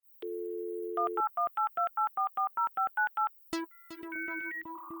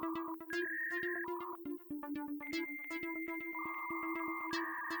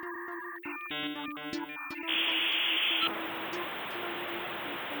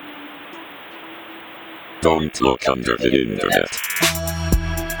Don't look under the internet.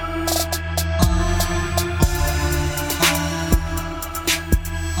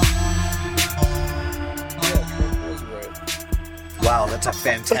 Wow, that's a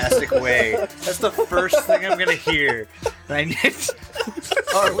fantastic way. That's the first thing I'm gonna hear. I need.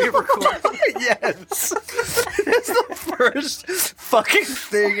 Are we recording? Yes. That's the first fucking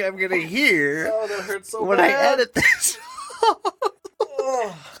thing I'm gonna hear. Oh, that hurts so when bad. I edit this.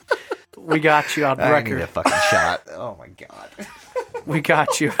 We got you on I record. need a fucking shot. Oh my god. We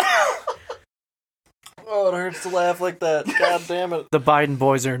got you. Oh, it hurts to laugh like that. God damn it. The Biden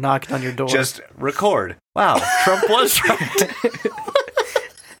boys are knocking on your door. Just record. Wow, Trump was right.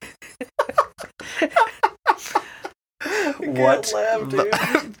 What? Laugh,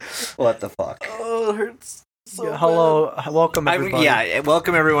 dude. What the fuck? Oh, it hurts so Yeah, hello, welcome everybody.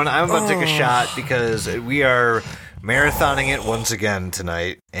 Welcome everyone. I'm about to take a shot because we are marathoning it once again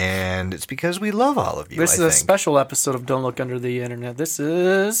tonight, and it's because we love all of you. This is a special episode of Don't Look Under the Internet. This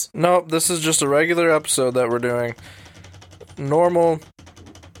is... Nope, this is just a regular episode that we're doing. Normal.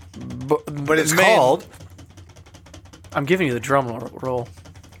 But it's called... I'm giving you the drum roll.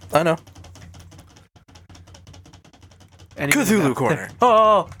 I know. Cthulhu Corner.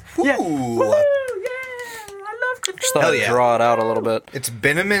 Oh, yeah. Ooh. Woo, yeah. I love Cthulhu. Just thought Hell I'd yeah. draw it out a little bit. It's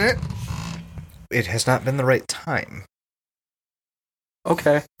been a minute. It has not been the right time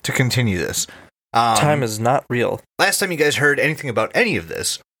Okay. to continue this. Time is not real. Last time you guys heard anything about any of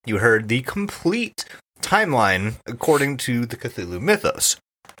this, you heard the complete timeline according to the Cthulhu mythos.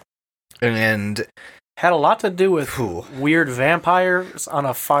 And Had a lot to do with Whew. weird vampires on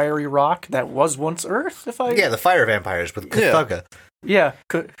a fiery rock that was once Earth, if I... yeah, the fire vampires with Cthulhu. Yeah.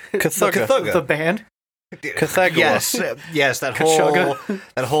 Cthulhu. The band. Cthulhu. Yes, that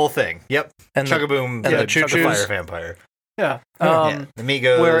whole thing. Yep. And the, Chugaboom, and the the choo-choos. fire vampire. Yeah. Yeah, the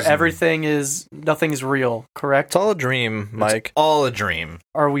Migos. Where and- nothing's real, correct? It's all a dream, Mike. It's all a dream.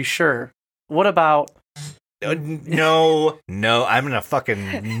 Are we sure? What about... No, I'm gonna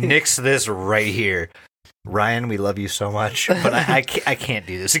fucking nix this right here. Ryan, we love you so much, but I can't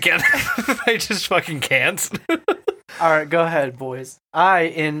do this again. I just fucking can't. All right, go ahead, boys. I,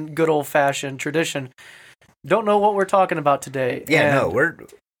 in good old-fashioned tradition, don't know what we're talking about today. Yeah, and we're...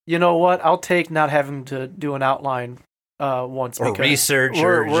 You know what? I'll take not having to do an outline once. Or because research,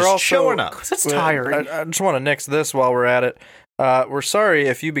 we're or just also- showing up. 'cause it's tiring. I just want to nix this while we're at it. We're sorry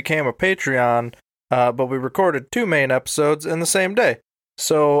if you became a Patreon, but we recorded 2 main episodes in the same day.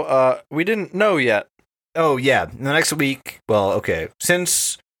 So we didn't know yet. Oh, yeah. The next week, well, okay.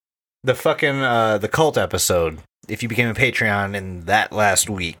 Since the fucking, the cult episode, if you became a Patreon in that last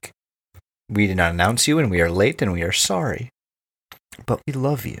week, we did not announce you, and we are late, and we are sorry. But we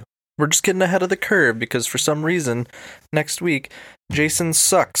love you. We're just getting ahead of the curve because for some reason, next week, Jason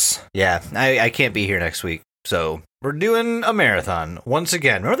sucks. Yeah, I can't be here next week, so we're doing a marathon once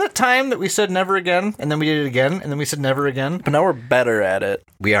again. Remember that time that we said never again, and then we did it again, and then we said never again? But now we're better at it,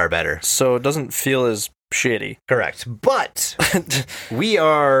 We are better. so it doesn't feel as shitty. Correct. But we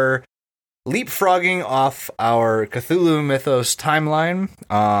are leapfrogging off our Cthulhu Mythos timeline.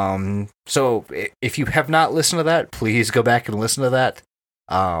 So if you have not listened to that, please go back and listen to that.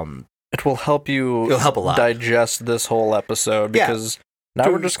 It will help you It'll help a lot. digest this whole episode Yeah. because now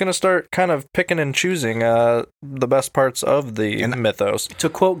we're just going to start kind of picking and choosing the best parts of the mythos. To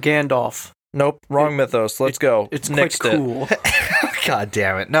quote Gandalf, Nope, wrong mythos. Let's go. it's quite Nixed cool. God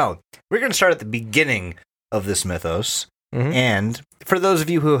damn it. No, we're going to start at the beginning of this mythos. Mhm. And for those of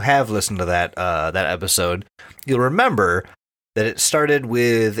you who have listened to that episode, you'll remember that it started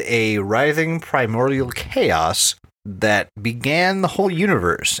with a writhing primordial chaos that began the whole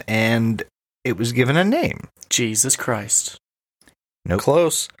universe, and it was given a name. Jesus Christ. Nope.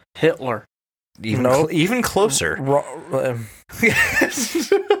 Close. Hitler. Even, No. even closer.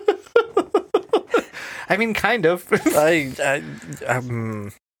 I mean, kind of.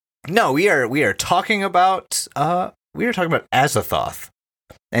 No, we are talking about Azathoth,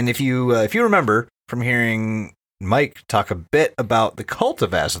 and if you remember from hearing Mike talk a bit about the cult of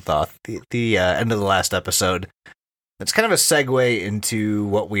Azathoth, the end of the last episode, that's kind of a segue into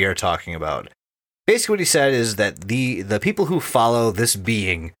what we are talking about. Basically, what he said is that the people who follow this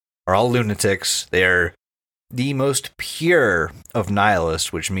being are all lunatics. They're the most pure of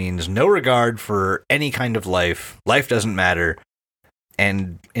nihilists, which means no regard for any kind of life. Life doesn't matter.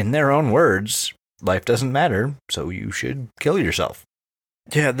 And in their own words, life doesn't matter, so you should kill yourself.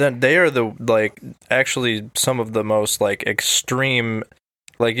 Yeah, then they are actually some of the most extreme.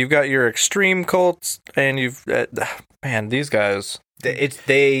 You've got your extreme cults, and you've man, these guys.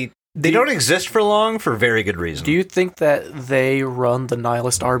 They don't exist for long for very good reason. Do you think that they run the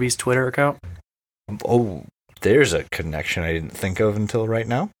Nihilist Arby's Twitter account? Oh, there's a connection I didn't think of until right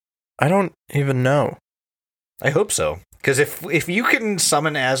now. I don't even know. I hope so. Because if you can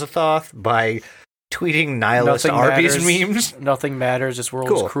summon Azathoth by tweeting Nihilist Arby's memes... Nothing matters. This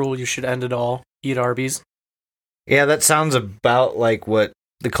world is cruel. You should end it all. Eat Arby's. Yeah, that sounds about like what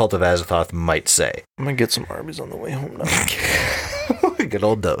the Cult of Azathoth might say. I'm going to get some Arby's on the way home now. Good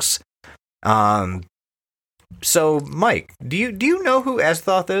old dose. So, Mike, do you know who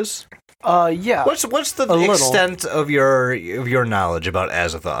Azathoth is? Yeah. What's the extent of your knowledge about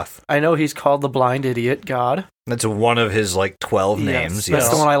Azathoth? I know he's called the Blind Idiot God. That's one of his 12 names. That's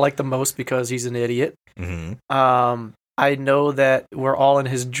the one I like the most because he's an idiot. Mm-hmm. I know that we're all in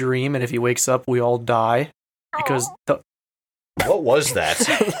his dream, and if he wakes up, we all die because what was that?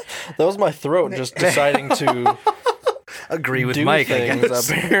 That was my throat just deciding to agree with Mike. Things,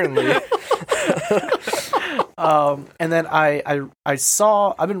 apparently. And then I've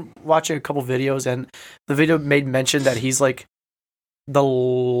been watching a couple videos, and the video made mention that he's the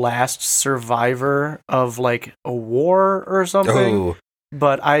last survivor of a war or something. Oh.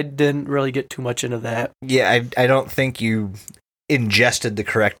 But I didn't really get too much into that. Yeah, I don't think you ingested the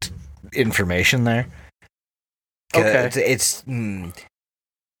correct information there. Okay. It's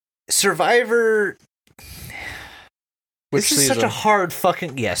Survivor. Which this is season? such a hard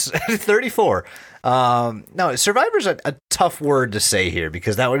fucking... Yes, 34. No, Survivor's a tough word to say here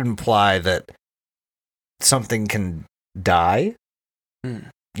because that would imply that something can die.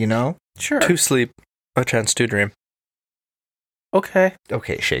 You know? Sure. To sleep, a chance to dream. Okay.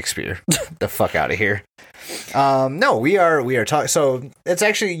 Okay, Shakespeare. The fuck out of here. No, we are talking... So, it's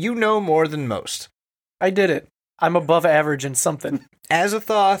actually... You know more than most. I did it. I'm above average in something.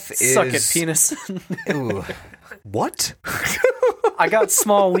 Azathoth is... Suck it, penis. Ooh. What? I got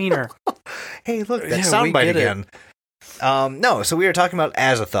small wiener. Hey, look, that soundbite again. No, so we are talking about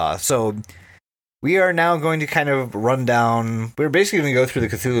Azathoth. So we are now going to kind of run down... We're basically going to go through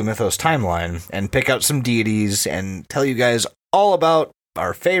the Cthulhu Mythos timeline and pick out some deities and tell you guys all about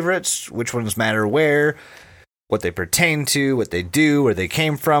our favorites, which ones matter where, what they pertain to, what they do, where they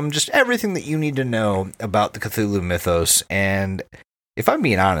came from, just everything that you need to know about the Cthulhu Mythos. And if I'm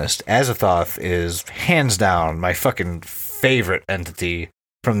being honest, Azathoth is hands down my fucking favorite entity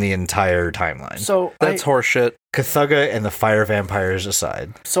from the entire timeline. So that's horseshit. Cthugha and the fire vampires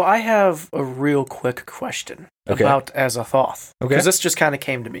aside. So I have a real quick question about Azathoth. Okay. Because this just kind of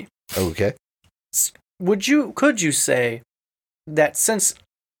came to me. Okay. Could you say that since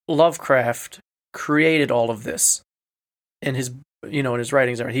Lovecraft created all of this in his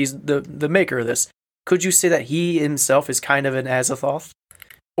writings, he's the maker of this, could you say that he himself is kind of an Azathoth?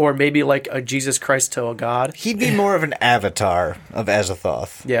 Or maybe like a Jesus Christ to a god? He'd be more of an avatar of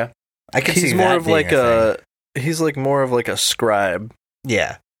Azathoth. Yeah. I could see he's that more of being like a thing. He's like more of like a scribe.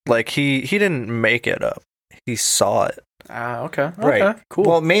 Yeah. Like he didn't make it up. He saw it. Okay. Right. Okay, cool.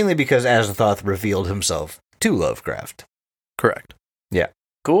 Well, mainly because Azathoth revealed himself to Lovecraft. Correct. Yeah.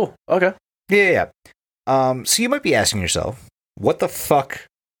 Cool. Okay. Yeah. So you might be asking yourself, what the fuck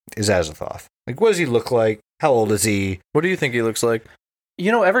is Azathoth? Like, what does he look like? How old is he? What do you think he looks like?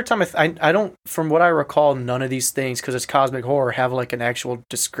 Every time I don't, from what I recall, none of these things, because it's cosmic horror, have like an actual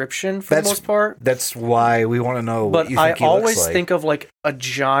description for the most part. That's why we want to know what you think he looks like. But I always think of like a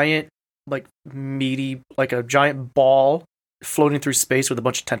giant, like meaty, like a giant ball floating through space with a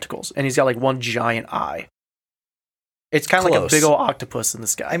bunch of tentacles, and he's got like one giant eye. It's kind of like a big old octopus in the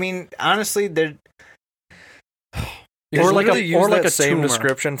sky. I mean, honestly, they're... Or like a same tumor.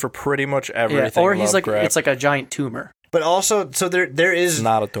 Description for pretty much everything. Yeah, or he's like it's like a giant tumor. But also, so there is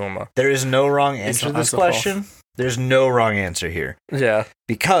not a tumor. There is no wrong answer to this question. There's no wrong answer here. Yeah,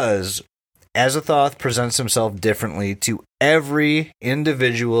 because Azathoth presents himself differently to every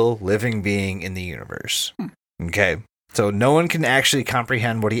individual living being in the universe. Okay, so no one can actually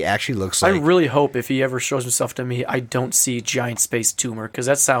comprehend what he actually looks like. I really hope if he ever shows himself to me, I don't see a giant space tumor, because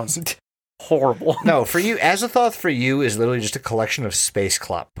that sounds horrible. No, for you, Azathoth for you is literally just a collection of space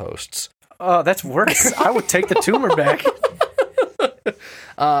clop posts. That's worse. I would take the tumor back.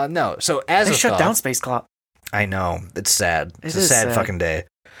 No, so Azathoth... They shut down Space Clop. I know. It's sad. It's a sad fucking day.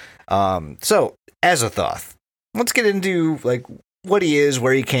 So, Azathoth. Let's get into, like, what he is,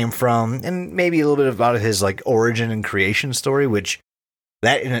 where he came from, and maybe a little bit about his, like, origin and creation story, which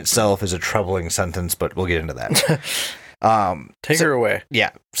that in itself is a troubling sentence, but we'll get into that. Take her away.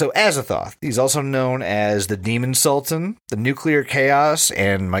 Yeah. So Azathoth, he's also known as the Demon Sultan, the Nuclear Chaos,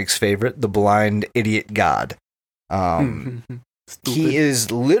 and Mike's favorite, the Blind Idiot God. He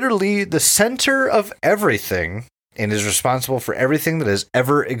is literally the center of everything and is responsible for everything that has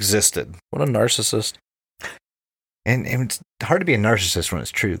ever existed. What a narcissist. And it's hard to be a narcissist when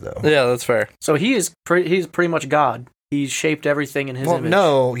it's true, though. Yeah, that's fair. So he's pretty much God. He's shaped everything in his image.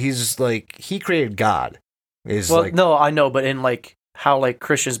 No, he's like, he created God. No, I know, but in like how like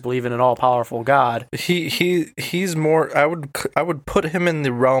Christians believe in an all-powerful God. He's more. I would put him in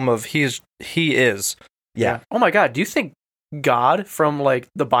the realm of he is. Yeah. Oh my God, do you think God from like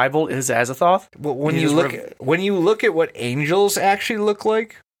the Bible is Azathoth? Well, when you look at what angels actually look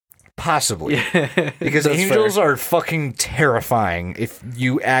like, possibly. Yeah. Because That's angels fair. are fucking terrifying if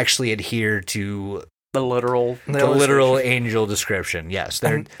you actually adhere to the literal angel description. Yes,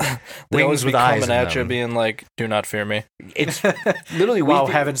 they're They wings always with be eyes coming in at you, them. being like, "Do not fear me." It's literally while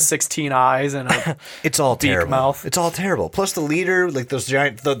having 16 eyes and a it's all beak terrible. mouth. It's all terrible. Plus the leader, like those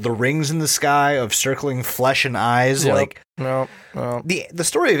giant the rings in the sky of circling flesh and eyes. Yep. Like No. the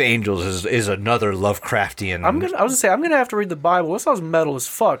story of angels is another Lovecraftian. I was I'm gonna have to read the Bible. This sounds metal as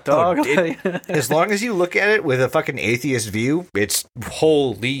fuck, dog. As long as you look at it with a fucking atheist view, it's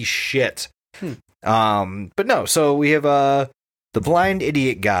holy shit. But no, so we have the Blind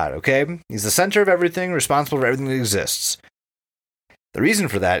Idiot God, okay? He's the center of everything, responsible for everything that exists. The reason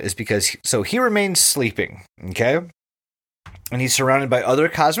for that is because he remains sleeping, okay? And he's surrounded by other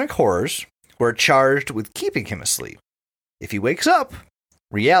cosmic horrors who are charged with keeping him asleep. If he wakes up,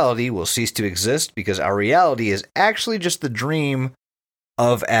 reality will cease to exist because our reality is actually just the dream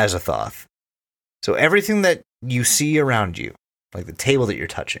of Azathoth. So everything that you see around you, like the table that you're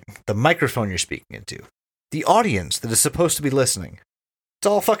touching, the microphone you're speaking into, the audience that is supposed to be listening, it's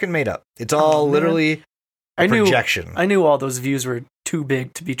all fucking made up. It's all literally a projection. I knew all those views were too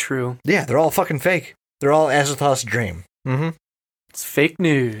big to be true. Yeah, they're all fucking fake. They're all Azathoth's dream. Mm-hmm. It's fake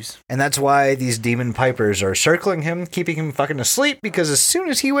news. And that's why these demon pipers are circling him, keeping him fucking asleep, because as soon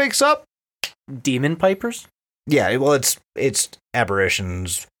as he wakes up... Demon pipers? Yeah, well, it's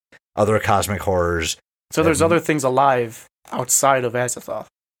aberrations, other cosmic horrors. So there's other things alive outside of Azathoth.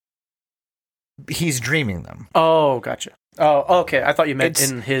 He's dreaming them. Oh, gotcha. Oh, okay. I thought you meant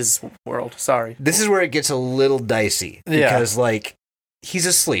in his world. Sorry. This is where it gets a little dicey. Yeah. Because, like, he's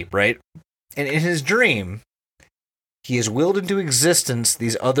asleep, right? And in his dream, he has willed into existence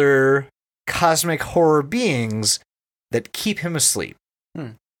these other cosmic horror beings that keep him asleep.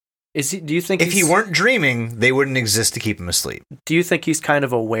 Is he? Do you think if he weren't dreaming, they wouldn't exist to keep him asleep? Do you think he's kind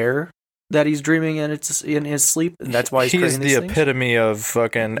of aware that he's dreaming and it's in his sleep, and that's why he's creating these things? He's the epitome of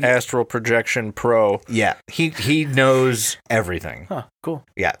fucking astral projection pro. Yeah, he knows everything. Huh, cool.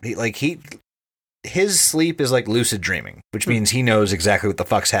 Yeah, his sleep is like lucid dreaming, which means he knows exactly what the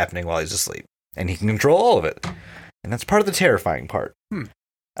fuck's happening while he's asleep, and he can control all of it. And that's part of the terrifying part.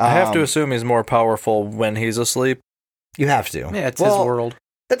 I have to assume he's more powerful when he's asleep. You have to. Yeah, it's his world.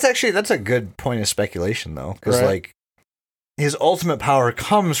 That's a good point of speculation, though, because Right. like his ultimate power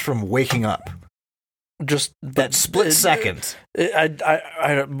comes from waking up. Just That split second.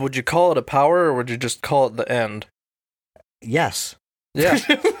 I would you call it a power, or would you just call it the end? Yes. Yeah.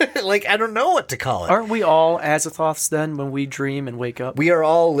 Like, I don't know what to call it. Aren't we all Azathoths then when we dream and wake up? We are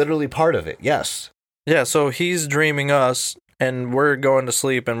all literally part of it. Yes. Yeah, so he's dreaming us, and we're going to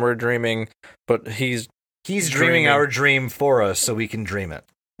sleep, and we're dreaming, but he's dreaming our dream for us so we can dream it.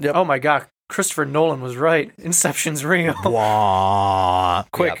 Yep. Oh my God, Christopher Nolan was right. Inception's real. Wah.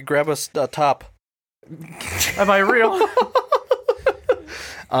 Quick, grab us a top. Am I real?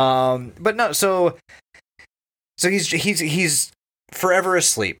 But no, so he's forever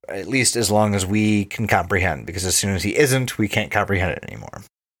asleep, at least as long as we can comprehend, because as soon as he isn't, we can't comprehend it anymore.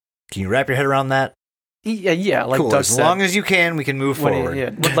 Can you wrap your head around that? Yeah, like cool. Doug As said. long as you can, we can move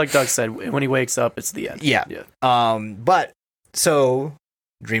forward. Like Doug said, when he wakes up, it's the end. Yeah. But so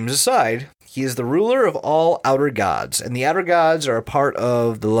dreams aside, he is the ruler of all outer gods, and the outer gods are a part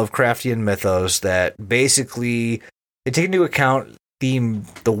of the Lovecraftian mythos that basically they take into account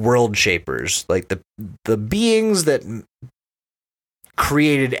the world shapers, like the beings that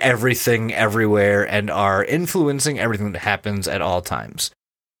created everything everywhere and are influencing everything that happens at all times.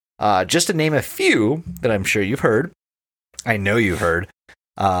 Just to name a few that I'm sure you've heard. I know you've heard.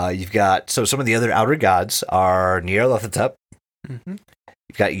 You've got, so some of the other outer gods are Nyarlathotep. Mm-hmm.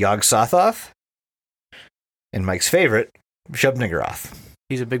 You've got Yog-Sothoth. And Mike's favorite, Shub-Niggurath.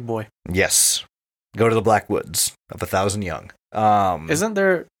 He's a big boy. Yes. Go to the Black Woods of 1,000 Young. Isn't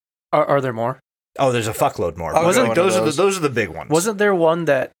there, are there more? Oh, there's a fuckload more. Those are the big ones. Wasn't there one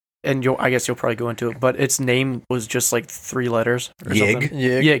that and I guess you'll probably go into it, but its name was just like 3 letters or Yig. something.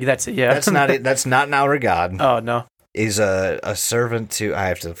 Yig. Yig, that's it. Yeah, That's not it. That's not an outer god. Oh no, He's a servant to. I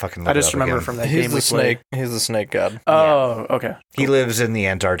have to fucking. Look I just it up remember again. from that He's game the we played. snake. He's the snake god. Oh, okay. He lives in the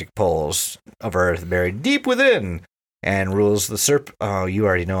Antarctic poles of Earth, buried deep within, and rules the Oh, you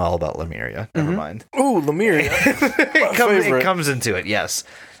already know all about Lemuria. Never mind. Ooh, Lemuria. It comes into it. Yes.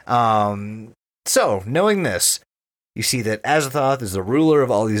 So knowing this, you see that Azathoth is the ruler of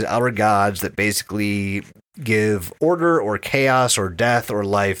all these outer gods that basically give order or chaos or death or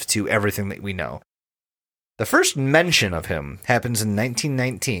life to everything that we know. The first mention of him happens in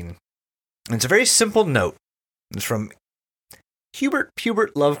 1919. And it's a very simple note. It's from Hubert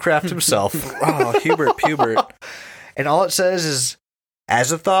Lovecraft himself. Oh, Hubert Pubert. And all it says is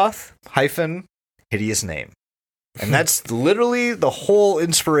Azathoth - hideous name. And that's literally the whole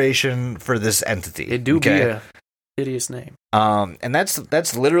inspiration for this entity. It do be a hideous name. And that's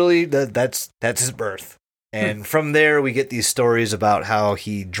literally that's his birth. And from there we get these stories about how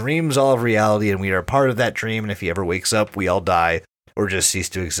he dreams all of reality and we are part of that dream, and if he ever wakes up, we all die or just cease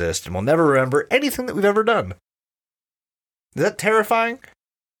to exist and we'll never remember anything that we've ever done. Is that terrifying?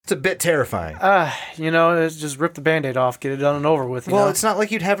 It's a bit terrifying. It's just rip the Band-Aid off, get it done and over with. Well, it's not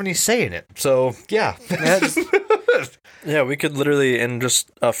like you'd have any say in it. So, yeah. Yeah, we could literally, in just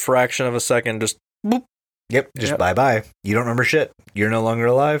a fraction of a second, just boop. Yep, just bye-bye. You don't remember shit. You're no longer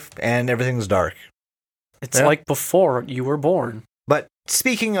alive, and everything's dark. It's like before you were born. But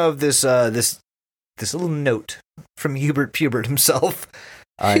speaking of this little note from Hubert Pubert himself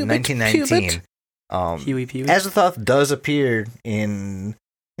in 1919, Huey Pewee. Azathoth does appear in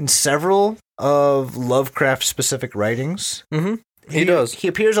several of Lovecraft-specific writings. Mm-hmm. He does. He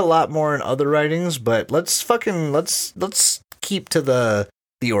appears a lot more in other writings, but let's keep to the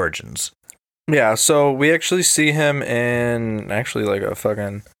origins. Yeah, so we actually see him in like a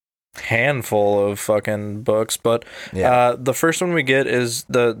fucking handful of fucking books, but the first one we get is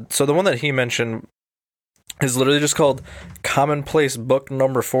the one that he mentioned is literally just called Commonplace Book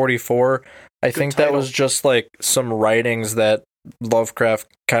Number 44. I think that was just like some writings that Lovecraft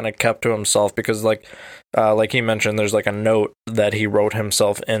kind of kept to himself because like he mentioned, there's like a note that he wrote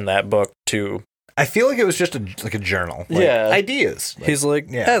himself in that book too. I feel like it was just a journal. Ideas. He's like,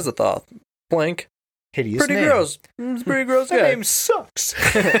 Azathoth, blank. Hideous pretty name. gross. It's pretty gross. That name sucks.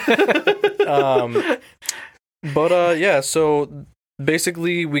 So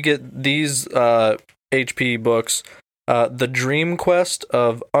basically we get these HP books, The Dream Quest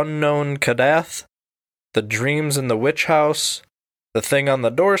of Unknown Kadath, The Dreams in the Witch House, The Thing on the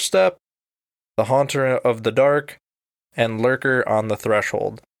Doorstep, The Haunter of the Dark, and Lurker on the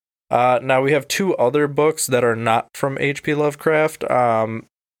Threshold. Now we have 2 other books that are not from H.P. Lovecraft,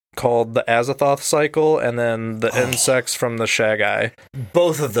 called The Azathoth Cycle and then The Insects from the Shagai.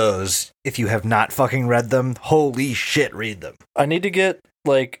 Both of those, if you have not fucking read them, holy shit, read them. I need to get,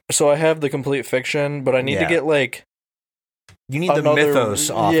 so I have the complete fiction, but I need to get, you need the mythos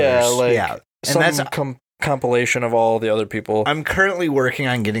authors. And that's compilation of all the other people. I'm currently working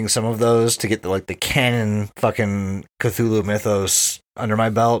on getting some of those to get the canon fucking Cthulhu mythos under my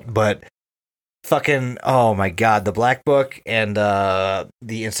belt, but fucking, oh my god, the Black Book and the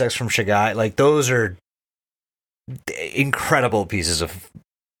Insects from Shagai, those are incredible pieces of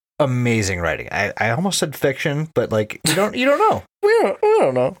amazing writing. I almost said fiction, but you don't know. We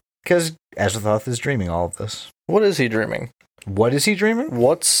don't know. Because Azathoth is dreaming all of this. What is he dreaming? What is he dreaming?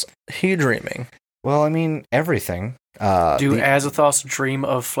 What's he dreaming? Well, I mean, everything. Do Azathoths dream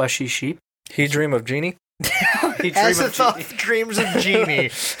of fleshy sheep? He dream of Genie? Azathoth dreams of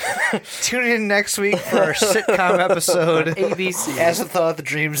Genie. Tune in next week for our sitcom episode. ABC. Azathoth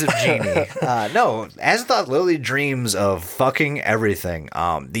dreams of Genie. No, Azathoth literally dreams of fucking everything.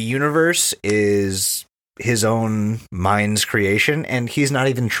 The universe is his own mind's creation, and he's not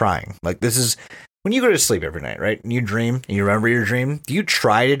even trying. This is when you go to sleep every night, right? And you dream, and you remember your dream. Do you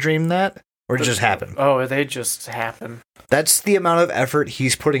try to dream that, or it just happen? Oh, they just happen. That's the amount of effort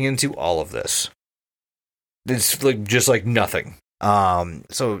he's putting into all of this. It's just nothing.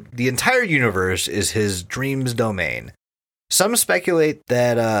 So the entire universe is his dreams domain. Some speculate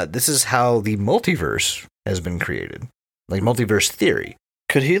that this is how the multiverse has been created, multiverse theory.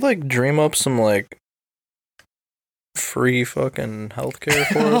 Could he dream up some free fucking healthcare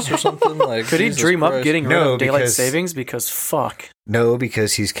for us or something? Could he dream up getting rid of daylight savings? Because fuck. No,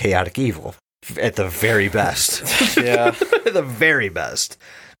 because he's chaotic evil at the very best. Yeah, at the very best.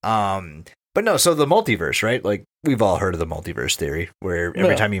 But no, so the multiverse, right? We've all heard of the multiverse theory, where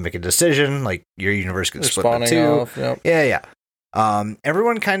every time you make a decision, your universe gets split into 2. Off, yep. Yeah.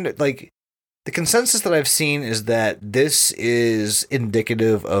 Everyone kind of, the consensus that I've seen is that this is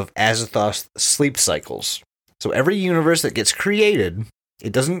indicative of Azathoth's sleep cycles. So every universe that gets created,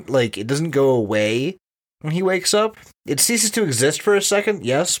 it doesn't go away when he wakes up. It ceases to exist for a second,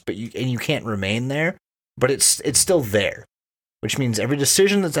 yes, but you can't remain there, but it's still there. Which means every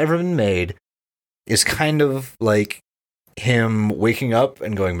decision that's ever been made is kind of like him waking up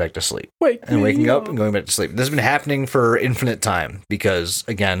and going back to sleep. Waking up and going back to sleep. This has been happening for infinite time because,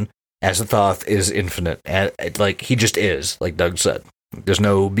 again, Azathoth is infinite. Like, he just is, like Doug said. There's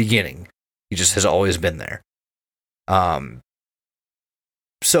no beginning. He just has always been there.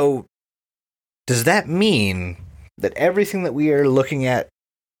 So, does that mean that everything that we are looking at,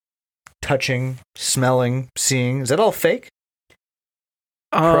 touching, smelling, seeing, is that all fake?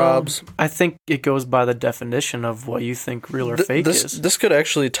 Probs. I think it goes by the definition of what you think real or fake is. This could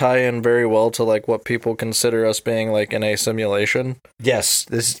actually tie in very well to like what people consider us being like in a simulation. Yes,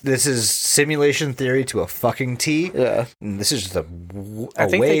 this is simulation theory to a fucking T. Yeah, and this is just a I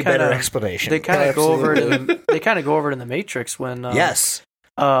think way better explanation. They kind of go over it. They kind of go over it in the Matrix when yes,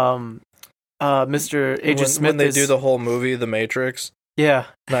 Mr. Agent Smith when they do the whole movie, The Matrix. Yeah.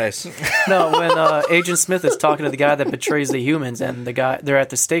 Nice. No, when Agent Smith is talking to the guy that betrays the humans, and they're at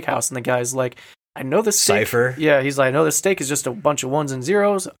the steakhouse, and the guy's like, I know the steak. Cypher. Yeah, he's like, I know the steak is just a bunch of ones and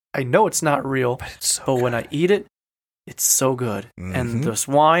zeros. I know it's not real, but when I eat it, it's so good. Mm-hmm. And this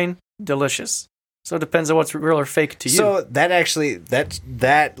wine, delicious. So it depends on what's real or fake to you. So that actually,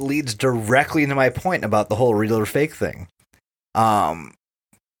 that leads directly into my point about the whole real or fake thing. So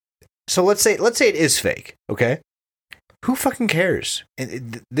let's say it is fake, okay? Who fucking cares?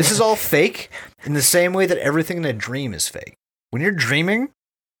 This is all fake in the same way that everything in a dream is fake. When you're dreaming,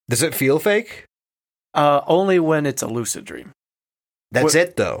 does it feel fake? Only when it's a lucid dream. That's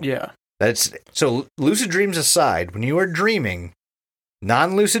it, though. Yeah. So lucid dreams aside, when you are dreaming,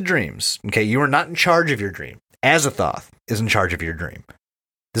 non-lucid dreams, okay, you are not in charge of your dream. Azathoth is in charge of your dream.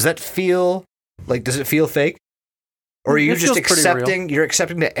 Does it feel fake? Or are you just accepting, you're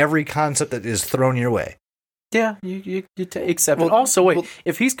accepting that every concept that is thrown your way? Yeah, you accept it. Also, wait,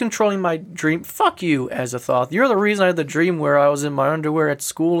 if he's controlling my dream, fuck you, Azathoth. You're the reason I had the dream where I was in my underwear at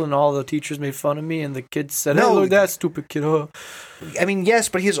school and all the teachers made fun of me and the kids said, hey, look at that stupid kid, huh? I mean, yes,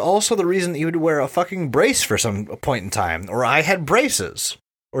 but he's also the reason that you would wear a fucking brace for some point in time. Or I had braces.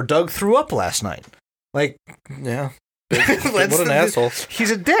 Or Doug threw up last night. Like, yeah. What an asshole.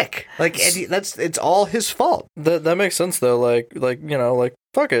 He's a dick. Like, it's all his fault. That makes sense, though. Like, you know, like,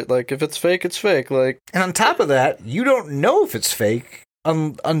 fuck it. Like, if it's fake, it's fake. Like, and on top of that, you don't know if it's fake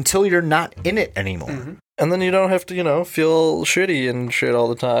until you're not in it anymore. Mm-hmm. And then you don't have to, you know, feel shitty and shit all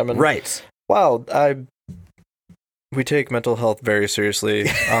the time. And, right. Wow, we take mental health very seriously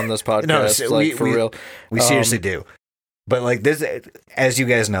on this podcast. For real. We seriously do. But like this, as you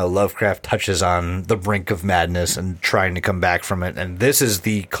guys know, Lovecraft touches on the brink of madness and trying to come back from it. And this is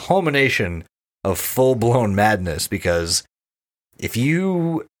the culmination of full-blown madness, because if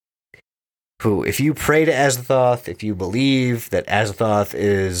you pray to Azathoth, if you believe that Azathoth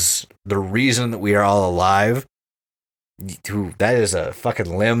is the reason that we are all alive, that is a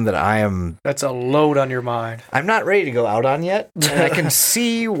fucking limb that That's a load on your mind. I'm not ready to go out on yet. And I can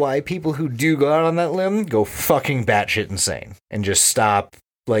see why people who do go out on that limb go fucking batshit insane and just stop.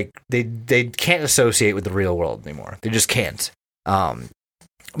 Like, they can't associate with the real world anymore. They just can't. But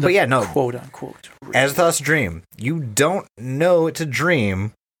yeah, no. Quote unquote. Azathoth's dream. You don't know it's a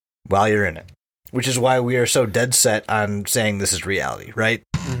dream while you're in it. Which is why we are so dead set on saying this is reality, right?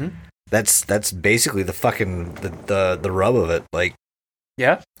 Mm-hmm. That's basically the fucking the rub of it. Like,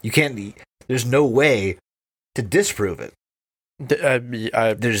 yeah, you can't. There's no way to disprove it.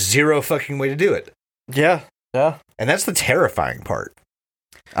 There's zero fucking way to do it. Yeah, and that's the terrifying part.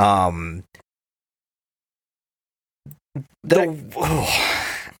 I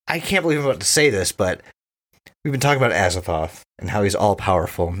can't believe I'm about to say this, but we've been talking about Azathoth and how he's all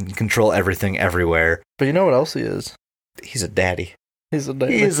powerful and control everything everywhere. But you know what else he is? He's a daddy. He's a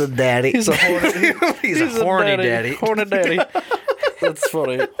daddy. He's a daddy. He's a horny. He's a horny daddy. Horny daddy. That's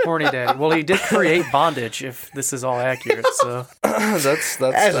funny. Horny daddy. Well, he did create bondage, if this is all accurate. So that's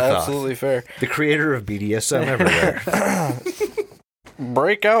absolutely fair. The creator of BDSM everywhere.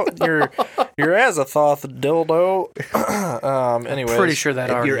 Break out your Azathoth dildo. Anyways, pretty sure that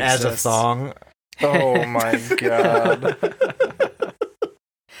already your exists. Azathong. Oh my god.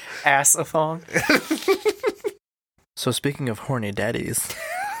 Ass-a-thong. So speaking of horny daddies,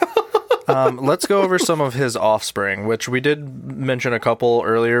 let's go over some of his offspring, which we did mention a couple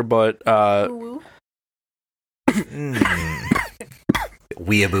earlier, but Weeaboo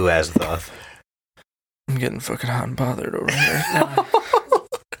Azathoth. I'm getting fucking hot and bothered over here.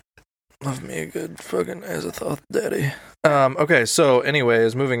 Love me a good fucking Azathoth daddy. Okay, so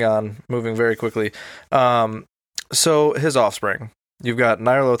anyways, moving very quickly. So his offspring. You've got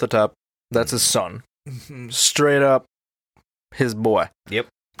Nyarlathotep, that's his son. Straight up his boy. Yep.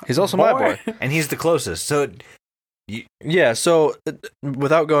 He's also my boy. And he's the closest. So yeah, so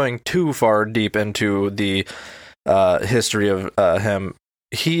without going too far deep into the history of him,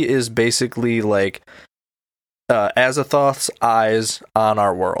 he is basically like Azathoth's eyes on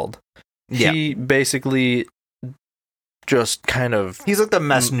our world. Yeah. He basically just kind of... He's like the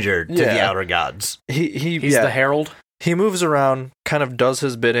messenger to the outer gods. He's the herald. He moves around, kind of does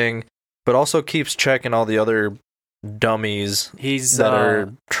his bidding, but also keeps checking all the other dummies that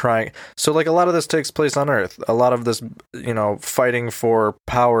are trying. So, like, a lot of this takes place on Earth. A lot of this, fighting for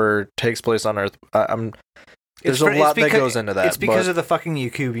power takes place on Earth. There's a lot that goes into that. It's because of the fucking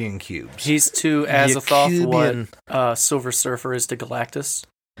Yakubian cubes. He's to Azathoth what Silver Surfer is to Galactus.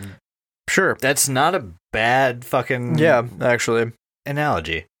 Sure. That's not a bad fucking actually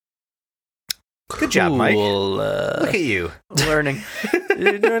analogy. Good job, Mike. Look at you. Learning.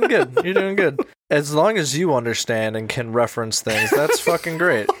 You're doing good. As long as you understand and can reference things, that's fucking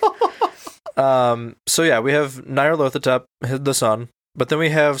great. So yeah, we have Nyarlathotep, the son, but then we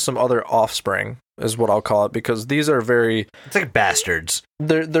have some other offspring, is what I'll call it, because these are very... It's like bastards.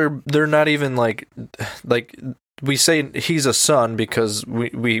 They're not even like we say he's a son because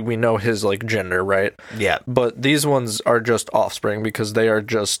we know his like gender, right? Yeah. But these ones are just offspring because they are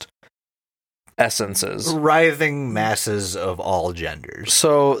just essences. Writhing masses of all genders.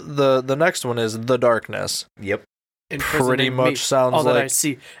 So the next one is the darkness. Yep. Pretty much sounds all like... that I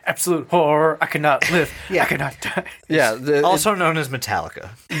see. Absolute horror. I cannot live. I cannot die. Yeah. Also known as Metallica.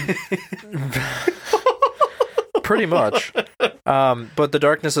 Pretty much. But the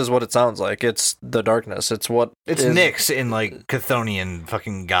darkness is what it sounds like. It's the darkness. It's what... It's Nyx in like Chthonian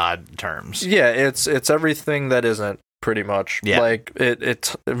fucking god terms. Yeah, it's everything that isn't, pretty much. Yeah. Like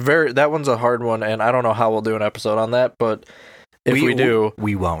it's very... That one's a hard one, and I don't know how we'll do an episode on that, but if we do...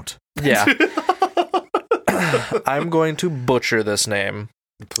 We won't. Yeah. I'm going to butcher this name.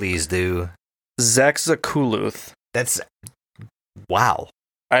 Please do. Zaxakuluth. That's... Wow.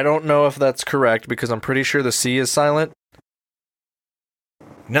 I don't know if that's correct, because I'm pretty sure the C is silent.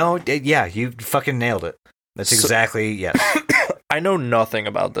 No, yeah, you fucking nailed it. That's exactly, yes. I know nothing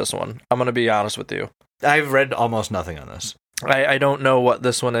about this one. I'm going to be honest with you. I've read almost nothing on this. I don't know what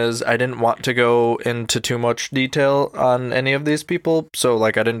this one is. I didn't want to go into too much detail on any of these people, so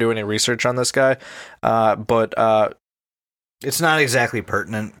like I didn't do any research on this guy. But it's not exactly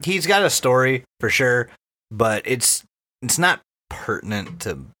pertinent. He's got a story for sure, but it's not pertinent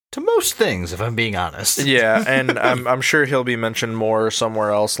to most things, if I'm being honest. Yeah, and I'm sure he'll be mentioned more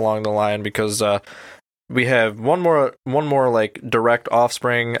somewhere else along the line, because we have one more like direct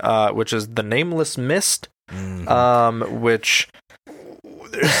offspring, which is the Nameless Mist. Mm-hmm. Which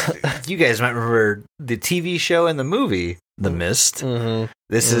you guys might remember the TV show and the movie The Mist. Mm-hmm.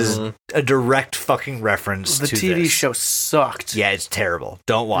 This is a direct fucking reference to the TV this. show sucked. Yeah, it's terrible.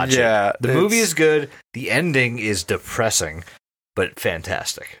 Don't watch it. The movie is good. The ending is depressing, but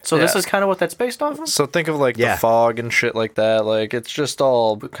fantastic. So this is kind of what that's based off of? So think of like the fog and shit like that. Like it's just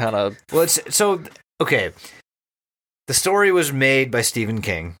all kind of... Well, okay. The story was made by Stephen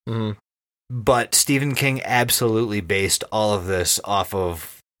King. Mm-hmm. But Stephen King absolutely based all of this off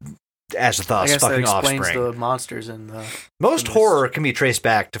of Azathoth's fucking offspring. Explains the monsters and the... Most horror can be traced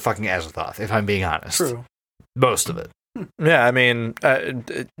back to fucking Azathoth, if I'm being honest. True. Most of it. Yeah, I mean,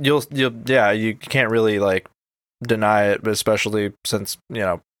 you can't really like deny it, especially since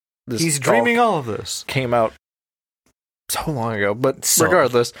this he's dreaming all of this came out so long ago. But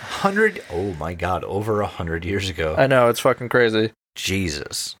regardless, oh my god, over 100 years ago. I know, it's fucking crazy.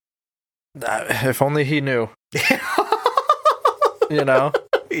 Jesus. If only he knew.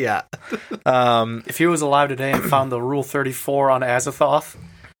 Yeah. If he was alive today and found the Rule 34 on Azathoth,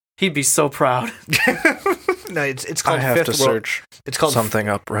 he'd be so proud. No, it's called I have Fifth to World. search It's called something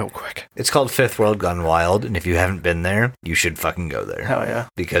up real quick. It's called Fifth World Gone Wild, and if you haven't been there, you should fucking go there. Hell yeah.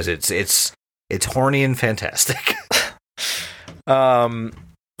 Because it's horny and fantastic. So I'm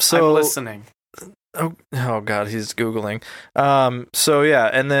listening. Oh god, he's Googling. So yeah,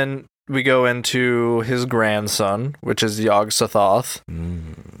 and then we go into his grandson, which is Yog-Sothoth.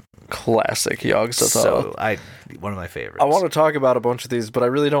 Classic Yog-Sothoth. So one of my favorites. I want to talk about a bunch of these, but I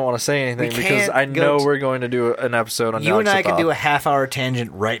really don't want to say anything because I know we're going to do an episode on Yog-Sothoth. You and I can do a half-hour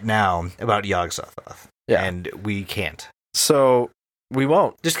tangent right now about Yog-Sothoth. Yeah. And we can't. So we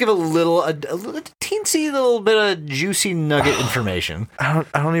won't. Just give a teensy little bit of juicy nugget information. I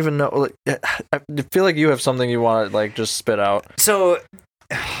don't even know. Like, I feel like you have something you want to like just spit out. So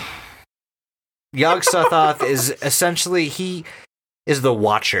Yog-Sothoth is essentially, he is the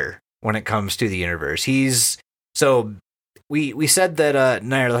watcher when it comes to the universe. We said that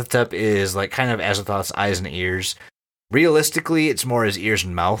Nyarlathotep is like kind of Azathoth's eyes and ears. Realistically, it's more his ears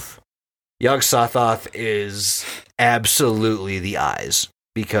and mouth. Yog-Sothoth is absolutely the eyes,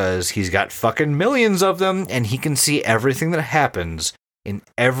 because he's got fucking millions of them, and he can see everything that happens in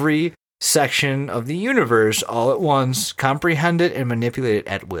every section of the universe all at once, comprehend it, and manipulate it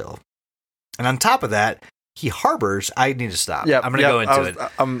at will. And on top of that, he harbors... I need to stop. Yeah, I'm going to go into it.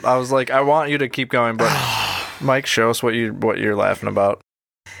 I was like, I want you to keep going, but Mike, show us what you're laughing about.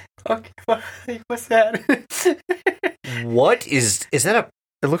 Okay, what's that? What is that a...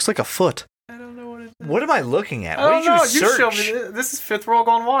 It looks like a foot. I don't know what it is. What am I looking at? I What don't did you know. search? You showed me. This is Fifth World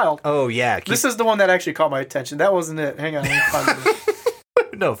Gone Wild. Oh, yeah. This is the one that actually caught my attention. That wasn't it. Hang on. Let me find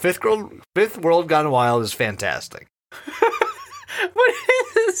it. No, Fifth World Gone Wild is fantastic. What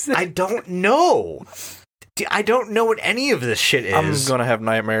is it? I don't know. I don't know what any of this shit is. I'm going to have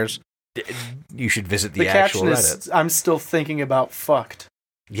nightmares. You should visit the caption actual Reddit. is, I'm still thinking about fucked.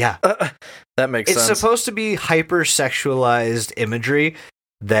 Yeah. That makes sense. It's supposed to be hyper-sexualized imagery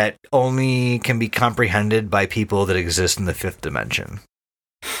that only can be comprehended by people that exist in the fifth dimension.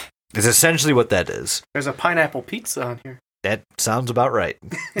 It's essentially what that is. There's a pineapple pizza on here. That sounds about right.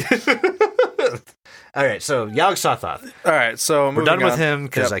 All right, so Yog-Sothoth. All right, so We're done with on. him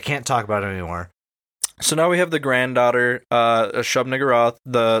because Yep. I can't talk about him anymore. So now we have the granddaughter, Shub-Niggurath,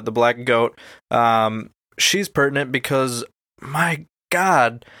 the black goat. She's pertinent because, my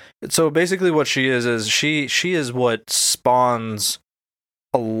God. So basically what she is she is what spawns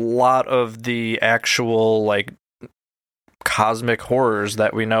a lot of the actual, like, cosmic horrors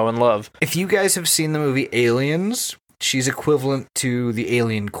that we know and love. If you guys have seen the movie Aliens, she's equivalent to the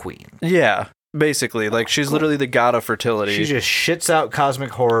Alien Queen. Yeah, basically. Like, she's literally the god of fertility. She just shits out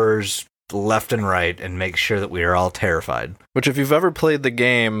cosmic horrors left and right and makes sure that we are all terrified. Which, if you've ever played the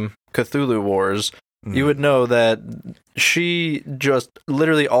game Cthulhu Wars, you would know that she just,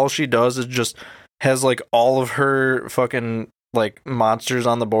 literally all she does is just has, like, all of her fucking, like, monsters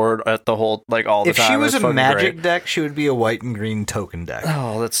on the board at the whole, like, all the time. If she was It's a fucking magic great. deck, she would be a white and green token deck.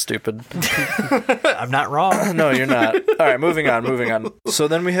 Oh, that's stupid. I'm not wrong. No, you're not. All right, moving on. So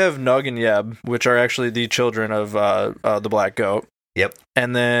then we have Nug and Yeb, which are actually the children of the Black Goat. Yep.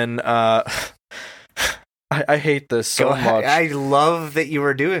 And then I hate this so much. I love that you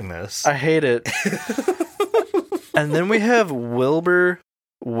were doing this. I hate it. And then we have Wilbur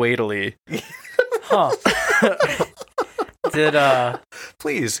Waitley. Huh. Did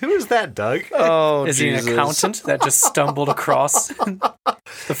Please, who is that, Doug? Oh, is he Jesus. an accountant that just stumbled across the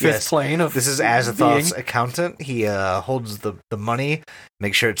fifth Yes. plane of This is Azathoth's being? accountant. He holds the money,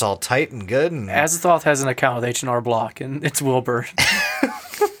 make sure it's all tight and good. And Azathoth has an account with H&R Block, and it's Wilbur.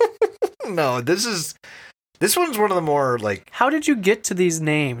 no, this one's one of the more like. How did you get to these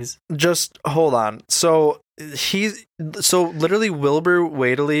names? Just hold on. So literally Wilbur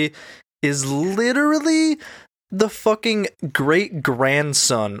Waitley is literally the fucking great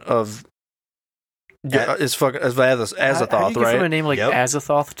grandson of Azathoth, How do you get right? from a name like Yep.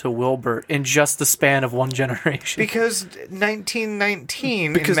 Azathoth to Wilbur in just the span of one generation? Because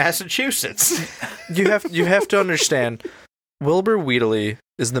 1919 Because- in Massachusetts. You have to understand, Wilbur Wheatley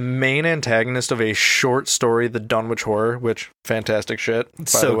is the main antagonist of a short story, The Dunwich Horror, which fantastic shit. By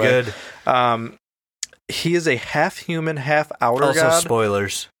so the way. good. He is a half human, half outer Also, god.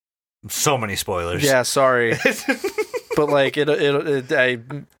 spoilers. So many spoilers. Yeah, sorry, but like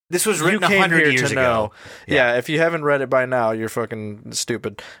This was you written came 100 here years to ago. know. Yeah, if you haven't read it by now, you're fucking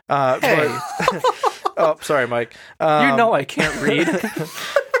stupid. Hey. But, oh, sorry, Mike. You know I can't read.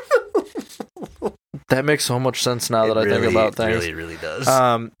 That makes so much sense now that I think about things. It really does.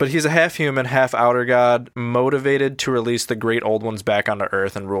 But he's a half human, half outer god, motivated to release the great old ones back onto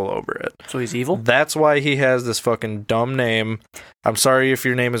Earth and rule over it. So he's evil? That's why he has this fucking dumb name. I'm sorry if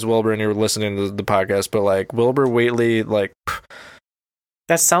your name is Wilbur and you're listening to the podcast, but like Wilbur Waitley, like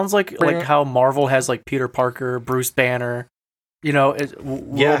That sounds like how Marvel has like Peter Parker, Bruce Banner,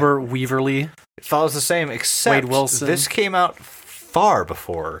 Wilbur Weaverly. It follows the same, except Wade Wilson. this came out far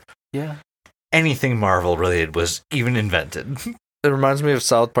before Yeah. anything Marvel related was even invented. it reminds me of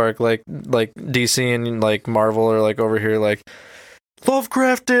South Park, like DC and like Marvel are like over here like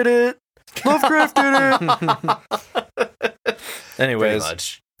Lovecraft did it. Lovecraft did it. Anyways,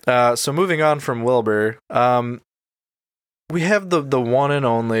 Pretty much. so moving on from Wilbur, we have the one and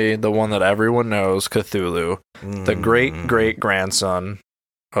only, the one that everyone knows, Cthulhu, the great grandson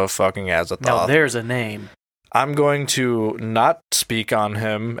of fucking Azathoth. Now there's a name. I'm going to not speak on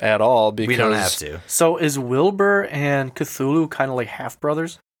him at all because We don't have to. So is Wilbur and Cthulhu kind of like half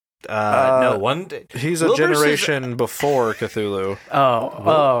brothers? No, He's a Wilbur's generation before Cthulhu.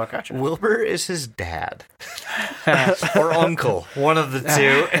 Oh, gotcha. Wilbur is his dad. Or uncle. One of the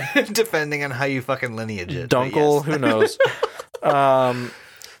two, depending on how you fucking lineage it. but Dunkle, yes. who knows?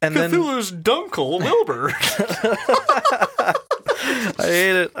 And then Cthulhu's Dunkle, Wilbur. I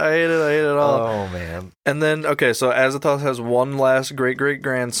hate it all. Oh, man. And then, okay, so Azathoth has one last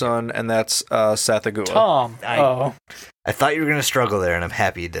great-great-grandson, and that's Sathagua. Tom. I thought you were going to struggle there, and I'm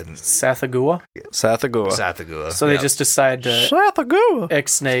happy you didn't. Sathagua. Sathagua. So they just decide to Sathagua.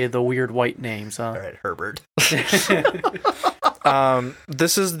 ixnay the weird white names, huh? All right, Herbert.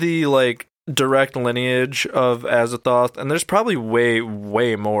 This is the, direct lineage of Azathoth, and there's probably way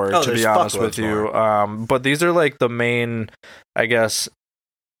more, to be honest with you. But these are, the main, I guess,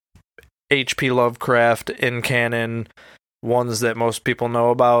 H.P. Lovecraft in canon ones that most people know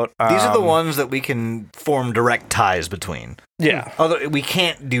about. These are the ones that we can form direct ties between. Yeah. Although we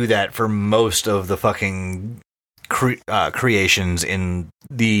can't do that for most of the fucking creations in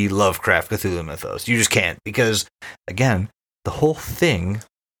the Lovecraft Cthulhu mythos. You just can't, because, again, the whole thing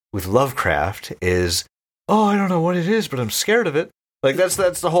with Lovecraft is, I don't know what it is, but I'm scared of it. That's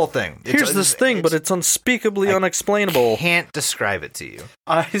the whole thing. Here's this thing, but it's unspeakably unexplainable. I can't describe it to you.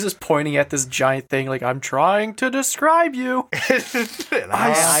 He's just pointing at this giant thing I'm trying to describe you.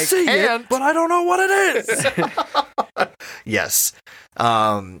 I see it, but I don't know what it is. Yes.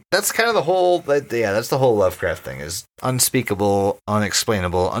 That's kind of the whole, that's the whole Lovecraft thing, is unspeakable,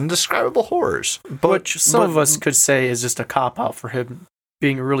 unexplainable, undescribable horrors. Which some of us could say is just a cop-out for him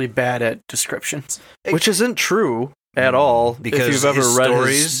being really bad at descriptions. Which isn't true at all, because if you've ever his read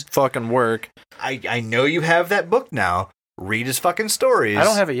stories, his fucking work. I know you have that book now. Read his fucking stories. I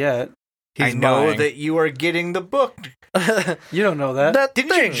don't have it yet. I know that you are getting the book. You don't know that.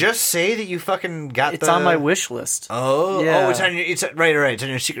 Didn't you just say that you fucking got It's on my wish list. Oh, yeah. It's on your, right. It's on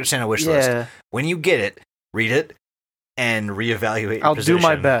your Secret Santa wish list. When you get it, read it and reevaluate your I'll position. do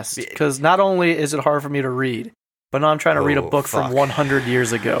my best, because not only is it hard for me to read, but now I'm trying to read a book from 100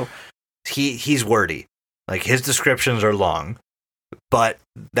 years ago. He's wordy. His descriptions are long, but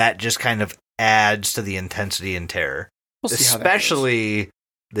that just kind of adds to the intensity and terror. We'll see Especially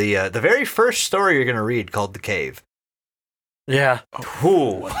the very first story you're going to read, called The Cave. Yeah.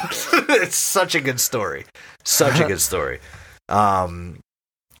 Ooh. It's such a good story. Such a good story.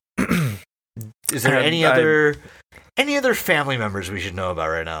 Is there any other family members we should know about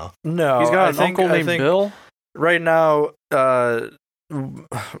right now? No. He's got an uncle named Bill? Right now,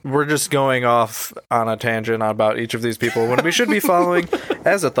 we're just going off on a tangent about each of these people when we should be following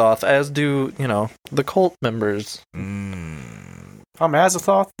Azathoth, as do, the cult members. Mm. I'm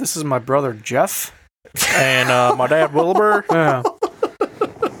Azathoth. This is my brother Jeff. And my dad Wilbur. Yeah.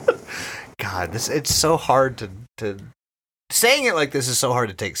 God, it's so hard to saying it like this is so hard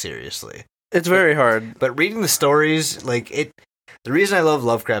to take seriously. It's very hard. But reading the stories, the reason I love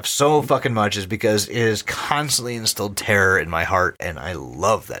Lovecraft so fucking much is because it has constantly instilled terror in my heart, and I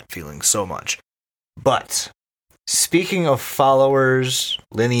love that feeling so much. But speaking of followers,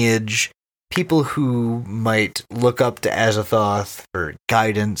 lineage, people who might look up to Azathoth for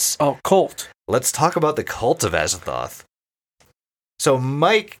guidance. Oh, cult. Let's talk about the cult of Azathoth. So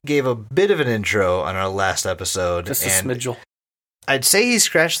Mike gave a bit of an intro on our last episode. Just a smidgel. I'd say he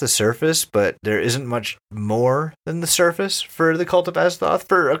scratched the surface, but there isn't much more than the surface for the cult of Azathoth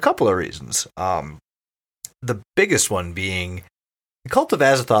for a couple of reasons. The biggest one being the cult of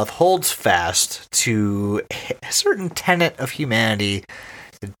Azathoth holds fast to a certain tenet of humanity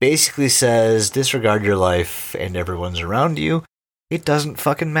that basically says disregard your life and everyone's around you. It doesn't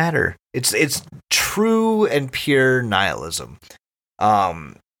fucking matter. It's true and pure nihilism.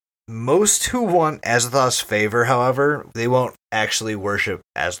 Most who want Azathoth's favor, however, they won't actually worship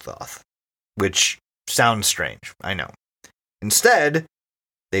Azathoth, which sounds strange, I know. Instead,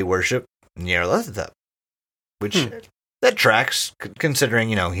 they worship Nyarlathotep, which that tracks, considering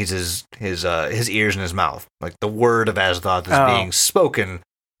he's his ears and his mouth. The word of Azathoth is being spoken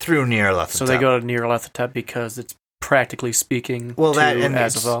through Nyarlathotep. So they go to Nyarlathotep because it's practically speaking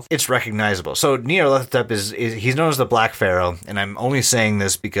Azathoth. It's recognizable. So Nyarlathotep is he's known as the Black Pharaoh, and I'm only saying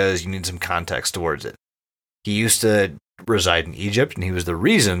this because you need some context towards it. He used to reside in Egypt, and he was the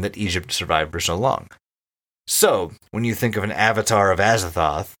reason that Egypt survived for so long. So, when you think of an avatar of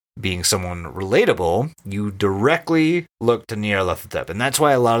Azathoth being someone relatable, you directly look to Nyarlathotep, and that's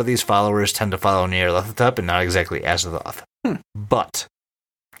why a lot of these followers tend to follow Nyarlathotep and not exactly Azathoth. But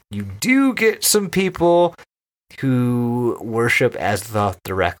you do get some people who worship Azathoth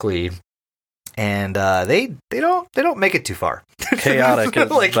directly, and they don't make it too far. Chaotic at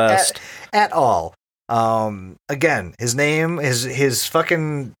best. At all. Again, his name is his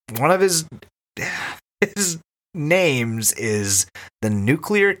fucking one of his names is the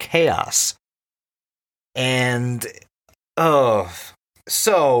Nuclear Chaos. And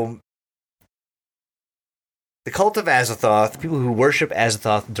so the cult of Azathoth, the people who worship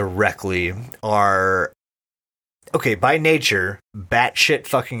Azathoth directly are, okay, by nature, batshit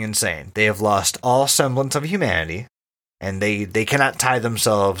fucking insane. They have lost all semblance of humanity, and they cannot tie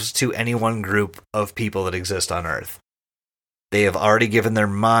themselves to any one group of people that exist on Earth. They have already given their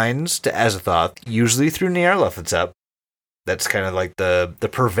minds to Azathoth, usually through Nyarlathotep. That's kind of like the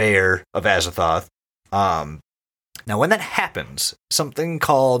purveyor of Azathoth. Now, when that happens, something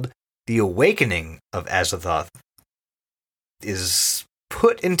called the Awakening of Azathoth is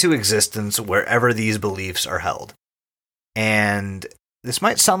put into existence wherever these beliefs are held. And this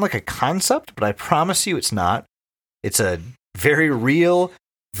might sound like a concept, but I promise you it's not. It's a very real,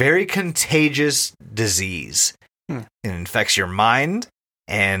 very contagious disease. It infects your mind,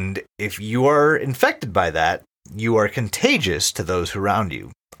 and if you are infected by that, you are contagious to those around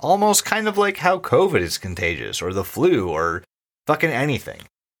you. Almost kind of like how COVID is contagious, or the flu, or fucking anything.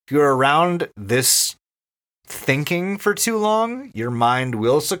 If you're around this thinking for too long, your mind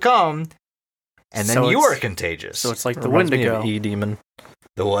will succumb, and then you are contagious. So it's like the Reminds me Wendigo. of E-Demon.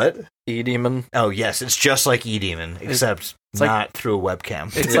 The what? E-Demon. Oh, yes, it's just like E-Demon, except it's not like, through a webcam.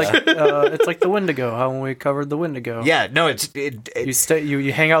 It's like the Wendigo. How when we covered the Wendigo. Yeah, no,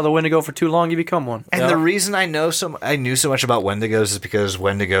 You hang out the Wendigo for too long, you become one. And the reason I knew so much about Wendigos is because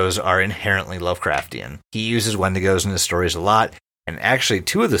Wendigos are inherently Lovecraftian. He uses Wendigos in his stories a lot, and actually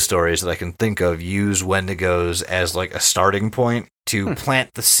 2 of the stories that I can think of use Wendigos as like a starting point to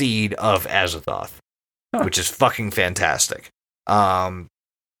plant the seed of Azathoth, which is fucking fantastic.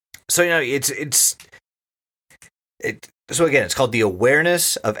 So so again, it's called the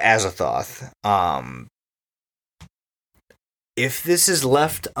Awareness of Azathoth. If this is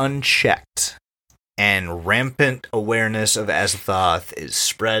left unchecked, and rampant awareness of Azathoth is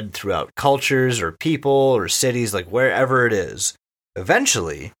spread throughout cultures or people or cities, like wherever it is,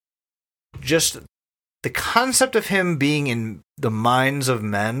 eventually, just the concept of him being in the minds of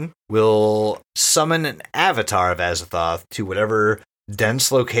men will summon an avatar of Azathoth to whatever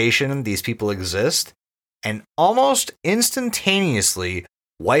dense location these people exist, and almost instantaneously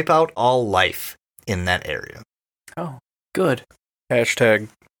wipe out all life in that area. Oh, good. Hashtag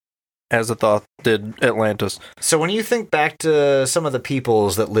Azathoth did Atlantis. So when you think back to some of the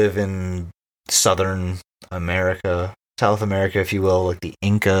peoples that live in Southern America, South America, if you will, like the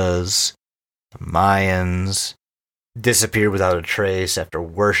Incas, the Mayans, disappeared without a trace after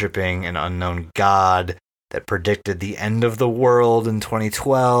worshipping an unknown god that predicted the end of the world in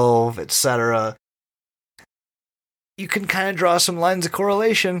 2012, etc. You can kind of draw some lines of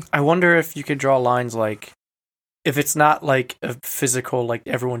correlation. I wonder if you could draw lines like, if it's not like a physical, like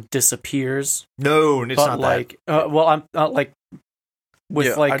everyone disappears. No, it's but not like, that. well, I'm not like with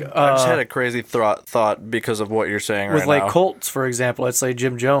Yeah, like. I just had a crazy thought because of what you're saying with right like now. cults, for example. Let's say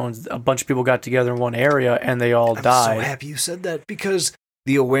Jim Jones. A bunch of people got together in one area and they all I'm died. so happy you said that, because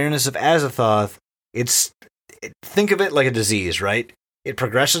the awareness of Azathoth, think of it like a disease, right? It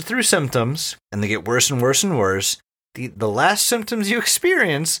progresses through symptoms, and they get worse and worse and worse. The last symptoms you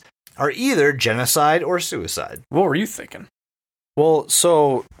experience are either genocide or suicide. What were you thinking? Well,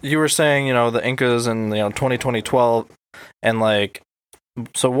 so you were saying, the Incas and 2012, and like,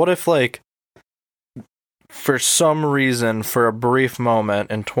 so what if like, for some reason, for a brief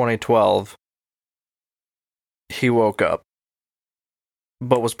moment in 2012, he woke up,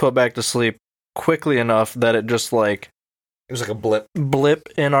 but was put back to sleep quickly enough that it just like It was like a blip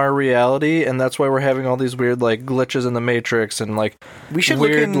in our reality, and that's why we're having all these weird like glitches in the Matrix and like We should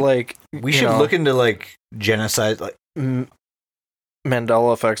weird look into like genocide, like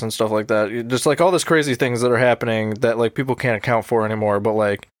Mandela effects and stuff like that. Just like all this crazy things that are happening that like people can't account for anymore. But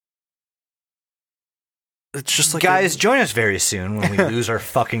like, it's just like guys, join us very soon when we lose our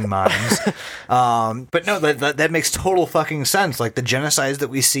fucking minds. But no, that makes total fucking sense. Like the genocides that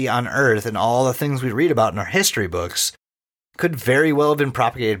we see on Earth and all the things we read about in our history books could very well have been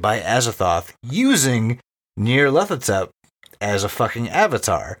propagated by Azathoth using Nyarlathotep as a fucking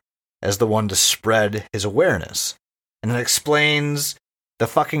avatar, as the one to spread his awareness. And it explains the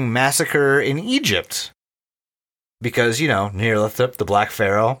fucking massacre in Egypt. Because, Nyarlathotep, the Black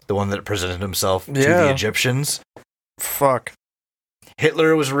Pharaoh, the one that presented himself to the Egyptians. Fuck.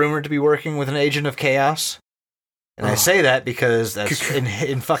 Hitler was rumored to be working with an agent of chaos. And I say that because that's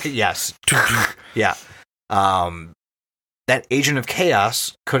in fucking, yes. Yeah. That agent of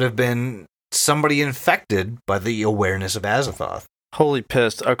chaos could have been somebody infected by the awareness of Azathoth. Holy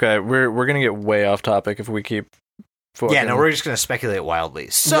pissed. Okay, we're gonna get way off topic if we keep. Yeah, no, we're just gonna speculate wildly.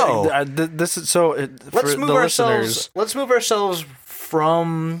 So this is so. let's for move the ourselves. listeners- Let's move ourselves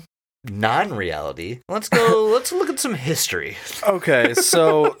from non-reality. Let's go. Let's look at some history. Okay,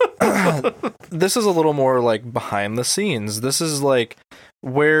 so this is a little more like behind the scenes. This is like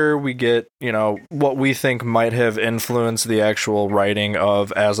where we get, what we think might have influenced the actual writing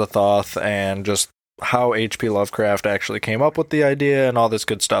of Azathoth and just how H.P. Lovecraft actually came up with the idea and all this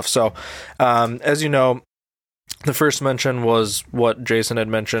good stuff. So, as you know, the first mention was what Jason had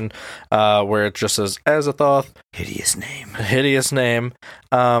mentioned, where it just says Azathoth. Hideous name.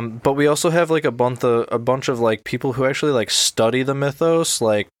 But we also have like a bunch of like people who actually like study the mythos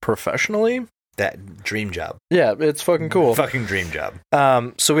like professionally. That dream job. Yeah, it's fucking cool. Fucking dream job.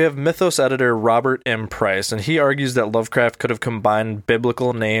 So we have mythos editor Robert M. Price, and he argues that Lovecraft could have combined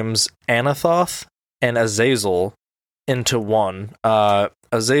biblical names Anathoth and Azazel into one.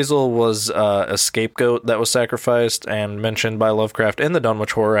 Azazel was a scapegoat that was sacrificed and mentioned by Lovecraft in the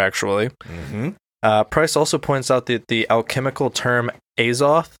Dunwich Horror, actually. Mm-hmm. Price also points out that the alchemical term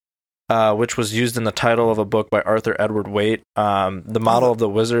Azathoth, which was used in the title of a book by Arthur Edward Waite, the model of the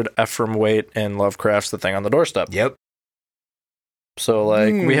wizard Ephraim Waite in Lovecraft's The Thing on the Doorstep. Yep. So,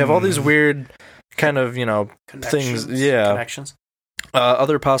 like, we have all these weird kind of, things. Yeah. Connections.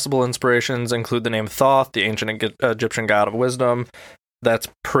 Other possible inspirations include the name Thoth, the ancient Egyptian god of wisdom. That's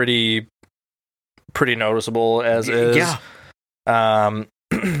pretty noticeable as is. Yeah.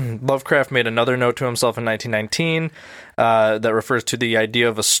 Lovecraft made another note to himself in 1919 that refers to the idea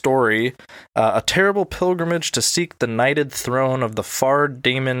of a story, a terrible pilgrimage to seek the knighted throne of the far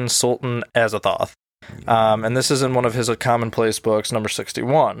Daemon Sultan Azathoth. And this is in one of his commonplace books, number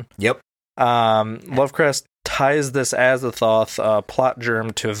 61. Yep. Lovecraft ties this Azathoth plot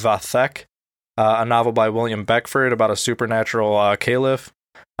germ to Vathek, a novel by William Beckford about a supernatural caliph.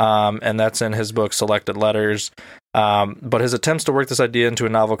 And that's in his book Selected Letters. But his attempts to work this idea into a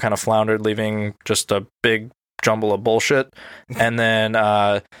novel kind of floundered, leaving just a big jumble of bullshit. And then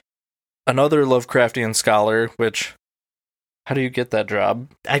another Lovecraftian scholar, which, how do you get that job?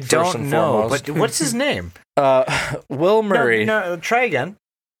 I don't know, but what's his name? Will Murray. No, try again.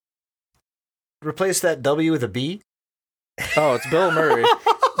 Replace that W with a B. Oh, it's Bill Murray.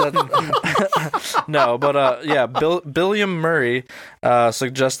 No, but Billiam Murray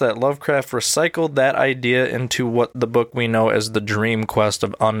suggests that Lovecraft recycled that idea into what the book we know as the Dream Quest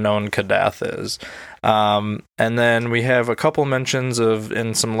of Unknown Kadath is. And then we have a couple mentions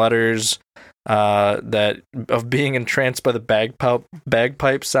in some letters of being entranced by the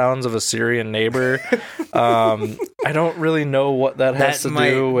bagpipe sounds of a Syrian neighbor. I don't really know what that has to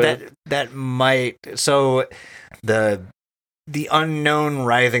do with. That might. So the unknown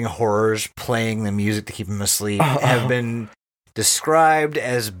writhing horrors playing the music to keep him asleep have been described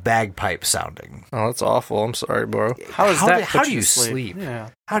as bagpipe sounding. Oh, that's awful. I'm sorry, bro. How do you sleep? Yeah.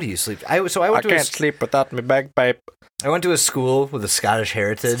 How do you sleep? I can't sleep without my bagpipe. I went to a school with a Scottish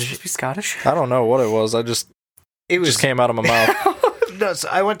heritage. Supposed to be Scottish? I don't know what it was. It just came out of my mouth. No, so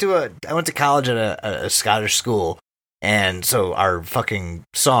I went to college at a Scottish school, and so our fucking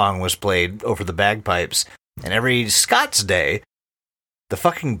song was played over the bagpipes. And every Scots Day, the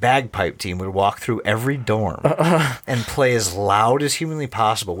fucking bagpipe team would walk through every dorm and play as loud as humanly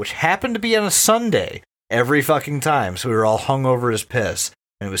possible, which happened to be on a Sunday every fucking time. So we were all hungover as piss,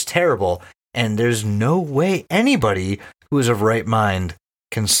 and it was terrible. And there's no way anybody who is of right mind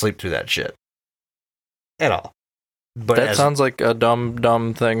can sleep through that shit at all. But that sounds like a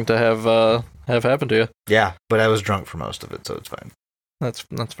dumb thing to have happen to you. Yeah, but I was drunk for most of it, so it's fine. That's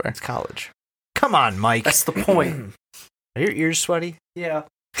fair. It's college. Come on, Mike. That's the point. Are your ears sweaty? Yeah.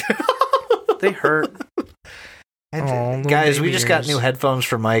 They hurt. Guys, we just got new headphones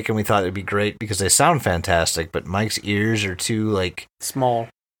for Mike, and we thought it'd be great because they sound fantastic, but Mike's ears are too, small.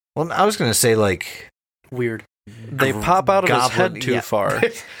 Well, I was going to say, weird. They pop out of his head too far.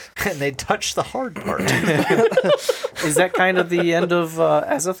 And they touch the hard part. Is that kind of the end of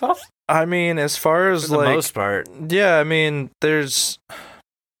Azathoth? I mean, as far as for the most part. Yeah, I mean, there's...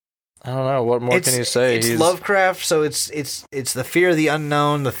 I don't know. What more can you say? It's Lovecraft, so it's the fear of the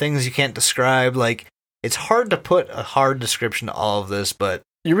unknown, the things you can't describe. It's hard to put a hard description to all of this, but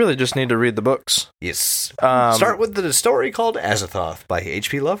you really just need to read the books. Yes. Start with the story called Azathoth by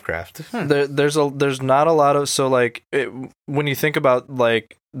H.P. Lovecraft. There's not a lot of when you think about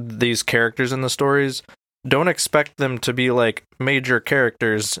these characters in the stories, don't expect them to be major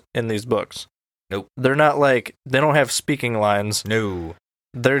characters in these books. Nope. They're not they don't have speaking lines. No.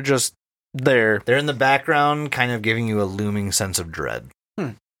 They're just there. They're in the background, kind of giving you a looming sense of dread.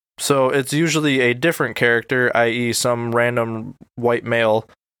 So it's usually a different character, i.e., some random white male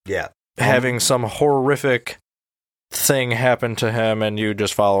Yeah. having some horrific thing happen to him, and you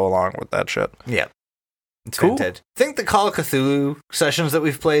just follow along with that shit. Yeah. It's Cool. fantastic. I think the Call of Cthulhu sessions that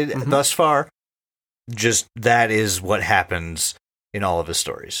we've played thus far, just that is what happens in all of his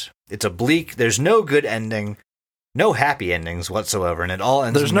stories. It's a bleak, there's no good ending, no happy endings whatsoever, and it all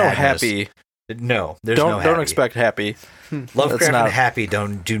ends There's in no madness. happy. No, there's no happy. Don't expect happy. Lovecraft That's not- and happy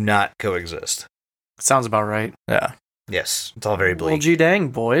do not coexist. Sounds about right. Yeah. Yes, it's all very Well, bleak. gee dang,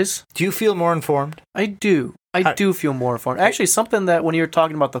 boys. Do you feel more informed? I do. I do feel more informed. Actually, something that when you were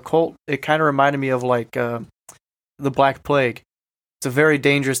talking about the cult, it kind of reminded me of like the Black Plague. It's a very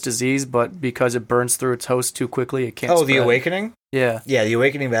dangerous disease, but because it burns through its host too quickly, it can't Oh, spread. the Awakening? Yeah. Yeah, the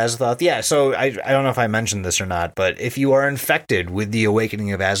Awakening of Azathoth. Yeah, so I don't know if I mentioned this or not, but if you are infected with the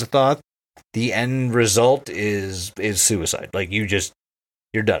Awakening of Azathoth, the end result is suicide. Like,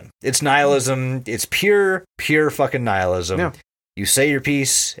 you're done. It's nihilism. It's pure fucking nihilism. Yeah. You say your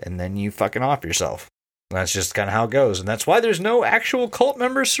piece, and then you fucking off yourself. That's just kind of how it goes, and that's why there's no actual cult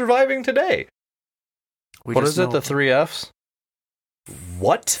members surviving today. What is it? The 3 Fs?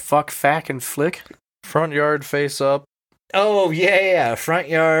 What? Fuck, fack, and flick? Front yard, face up. Oh, yeah. Front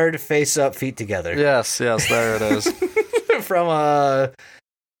yard, face up, feet together. Yes, there it is. From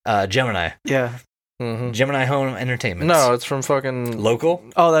Gemini. Yeah. Mhm. Gemini Home Entertainment. No, it's from fucking. Local?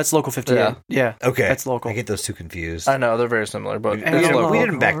 Oh, that's Local 58. Yeah. Okay. That's local. I get those two confused. I know they're very similar, but we, And it's you know, local. did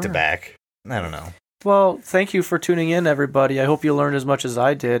them back to back. I don't know. Well, thank you for tuning in, everybody. I hope you learned as much as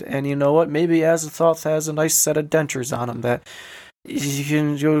I did. And you know what? Maybe Azathoth has a nice set of dentures on him that you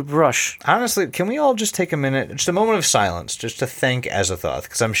can brush. Honestly, can we all just take a minute, just a moment of silence, just to thank Azathoth,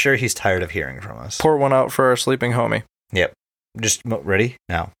 because I'm sure he's tired of hearing from us. Pour one out for our sleeping homie. Yep. Just ready?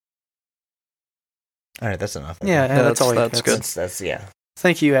 Now. All right, that's enough. Yeah, that's all. that's good. That's yeah.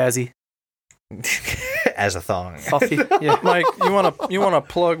 Thank you, Azzy. Azathoth. Fuffy. Yeah. Mike, you wanna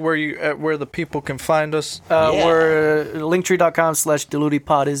plug where the people can find us? Yeah. We're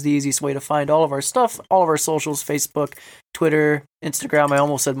linktree.com/DLUTIPod is the easiest way to find all of our stuff, all of our socials, Facebook, Twitter, Instagram. I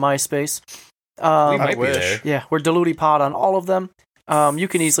almost said MySpace. We might be wish. there. Yeah, we're DLUTIPod on all of them. You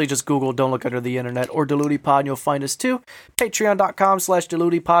can easily just Google Don't Look Under the Internet or DLUTIPod and you'll find us too.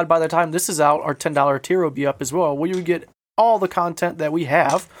 Patreon.com/DLUTIPod. By the time this is out, our $10 tier will be up as well, where you get all the content that we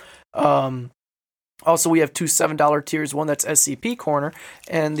have. Also, we have 2 $7 tiers, one that's SCP Corner,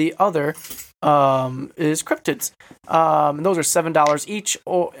 and the other is Cryptids. And those are $7 each.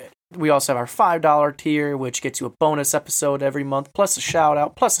 We also have our $5 tier, which gets you a bonus episode every month, plus a shout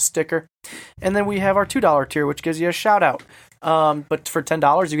out, plus a sticker. And then we have our $2 tier, which gives you a shout out. But for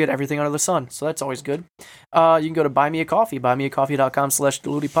 $10, you get everything under the sun, so that's always good. You can go to Buy Me a Coffee,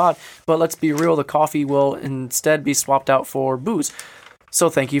 buymeacoffee.com/DLUTIPod. But let's be real, the coffee will instead be swapped out for booze. So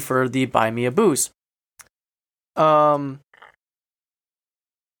thank you for the Buy Me a Booze.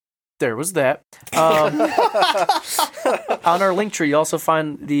 There was that. On our link tree, you also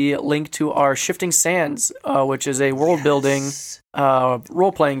find the link to our Shifting Sands, which is a world-building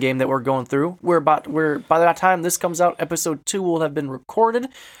role-playing game that we're going through. By the time this comes out, episode 2 will have been recorded.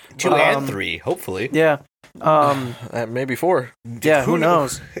 2 and 3, hopefully. Yeah. Maybe 4. Yeah, who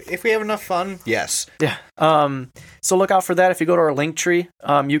knows? If we have enough fun, yes. Yeah. So look out for that. If you go to our link tree,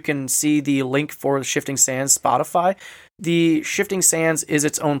 you can see the link for the Shifting Sands Spotify. The Shifting Sands is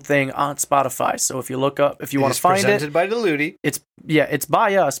its own thing on Spotify. So if you look up, if you want to find presented by DLUTI. it's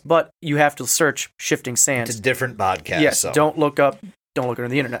by us, but you have to search Shifting Sands. It's a different podcast. Yes. So. Don't look under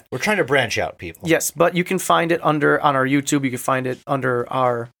the internet. We're trying to branch out, people. Yes, but you can find it on our YouTube. You can find it under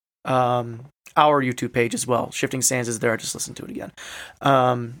our YouTube page as well. Shifting Sands is there. I just listened to it again.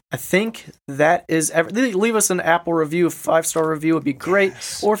 I think that is leave us an Apple review, a 5-star review would be great.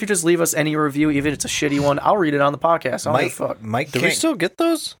 Yes. Or if you just leave us any review, even if it's a shitty one, I'll read it on the podcast. I don't give a fuck. Mike Do we can't, still get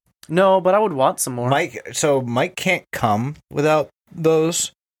those? No, but I would want some more. Mike can't come without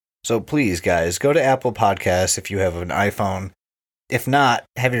those. So please, guys, go to Apple Podcasts if you have an iPhone. If not,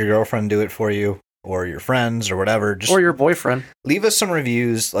 have your girlfriend do it for you. Or your friends, or whatever. Just or your boyfriend. leave us some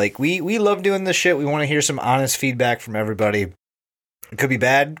reviews. Like, we love doing this shit. We want to hear some honest feedback from everybody. It could be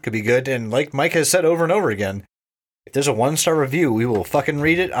bad, could be good. And like Mike has said over and over again, if there's a 1-star review, we will fucking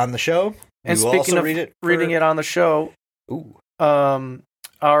read it on the show. And we will speaking also of read it reading it on the show, Ooh.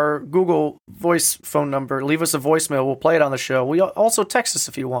 our Google voice phone number, leave us a voicemail. We'll play it on the show. We also text us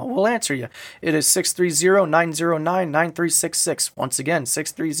if you want. We'll answer you. It is 630-909-9366. Once again,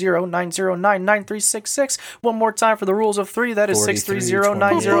 630-909-9366. One more time for the rules of 3. That is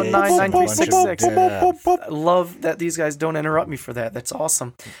 630-909-9366. Love that these guys don't interrupt me for that. That's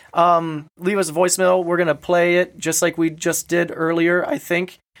awesome. Leave us a voicemail. We're going to play it just like we just did earlier, I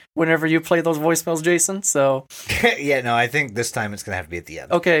think. whenever you play those voicemails, Jason. So Yeah, no, I think this time it's going to have to be at the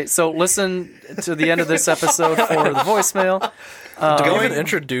end. okay, so listen to the end of this episode for the voicemail. Did we even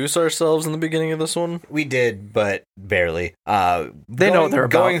introduce ourselves in the beginning of this one? We did, but barely. They know what they're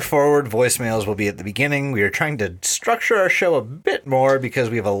about. Going forward, voicemails will be at the beginning. We are trying to structure our show a bit more because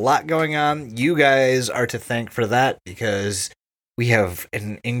we have a lot going on. You guys are to thank for that because we have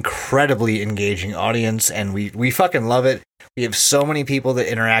an incredibly engaging audience, and we fucking love it. We have so many people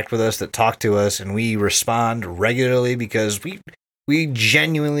that interact with us, that talk to us, and we respond regularly because we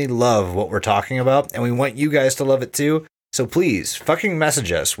genuinely love what we're talking about, and we want you guys to love it too. So please, fucking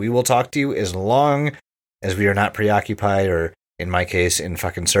message us. We will talk to you as long as we are not preoccupied or, in my case, in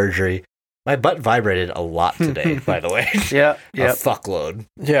fucking surgery. My butt vibrated a lot today, by the way. Yeah. A fuckload.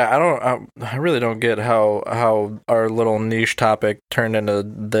 Yeah, I really don't get how our little niche topic turned into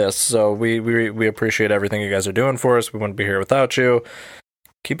this. So we appreciate everything you guys are doing for us. We wouldn't be here without you.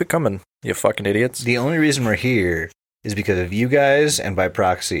 Keep it coming, you fucking idiots. The only reason we're here is because of you guys and by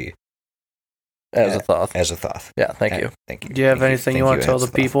proxy. Azathoth. Yeah, thank you. Thank you. Do you have anything you want to tell the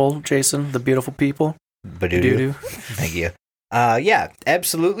Azathoth. people, Jason, the beautiful people? Badoo. Thank you. Yeah,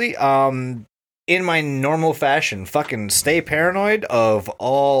 absolutely. In my normal fashion, fucking stay paranoid of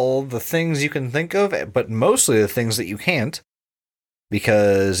all the things you can think of, but mostly the things that you can't.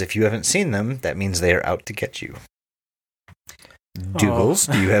 Because if you haven't seen them, that means they are out to get you. Dougals,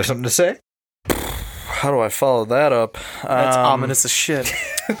 do you have something to say? How do I follow that up? That's ominous as shit.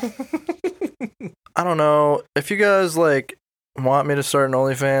 I don't know. If you guys want me to start an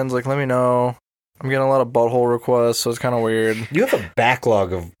OnlyFans, let me know. I'm getting a lot of butthole requests, so it's kind of weird. You have a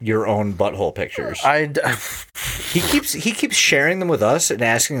backlog of your own butthole pictures. He keeps sharing them with us and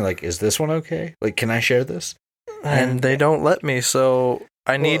asking, is this one okay? Can I share this? And they don't let me, so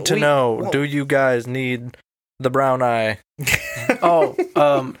I need to know, do you guys need the brown eye?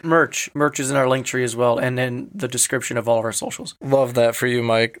 Merch. Merch is in our link tree as well, and in the description of all of our socials. Love that for you,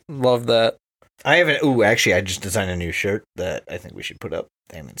 Mike. Love that. I haven't... Ooh, actually, I just designed a new shirt that I think we should put up.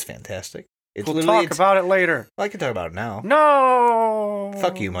 Damn, it's fantastic. We'll talk about it later. Well, I can talk about it now. No!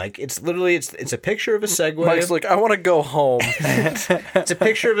 Fuck you, Mike. It's a picture of a Segway. Mike's I want to go home. It's a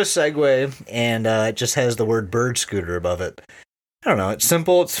picture of a Segway, and it just has the word bird scooter above it. I don't know. It's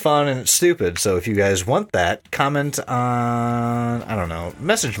simple, it's fun, and it's stupid. So if you guys want that, comment on... I don't know.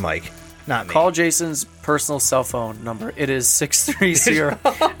 Message Mike. Not me. Call Jason's personal cell phone number. It is 630...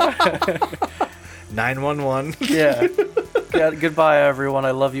 911. Yeah. Goodbye, everyone.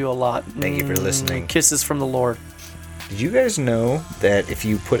 I love you a lot. Thank you for listening. Kisses from the Lord. Did you guys know that if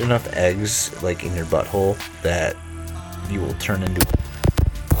you put enough eggs, in your butthole, that you will turn into...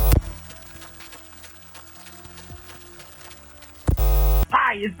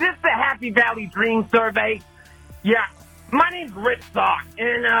 Hi, is this the Happy Valley Dream Survey? Yeah, my name's Rich Sock,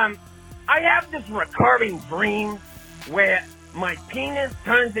 and I have this recurring dream where my penis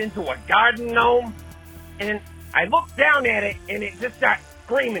turns into a garden gnome, and I look down at it, and it just starts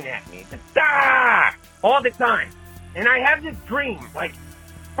screaming at me. Just, ah! All the time. And I have this dream,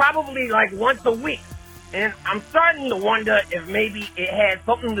 probably once a week. And I'm starting to wonder if maybe it has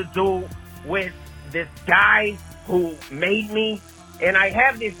something to do with this guy who made me. And I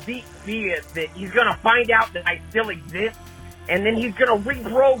have this deep fear that he's going to find out that I still exist. And then he's going to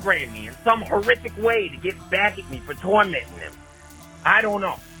reprogram me in some horrific way to get back at me for tormenting him. I don't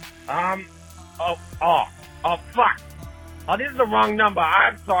know. Fuck. Oh, this is the wrong number.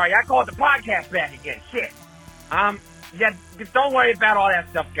 I'm sorry. I called the podcast back again. Shit. Yeah, don't worry about all that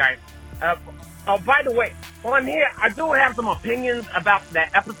stuff, guys. By the way, while I'm here, I do have some opinions about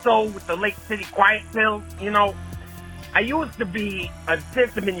that episode with the Lake City Quiet Pills. I used to be a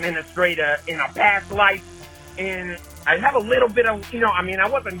system administrator in a past life, and I have a little bit of, I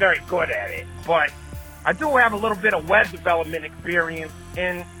wasn't very good at it, but I do have a little bit of web development experience,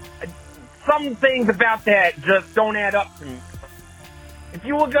 and some things about that just don't add up to me. If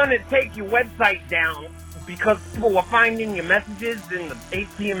you were going to take your website down because people were finding your messages in the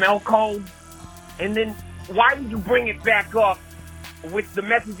HTML code, and then why would you bring it back up with the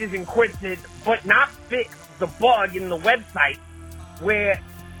messages encrypted but not fix the bug in the website where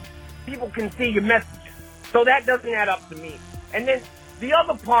people can see your messages? So that doesn't add up to me. And then the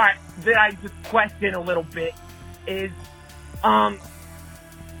other part that I just question a little bit is, how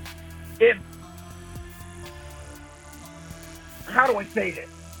do I say this?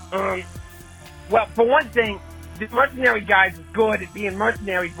 Well, for one thing, the mercenary guys is good at being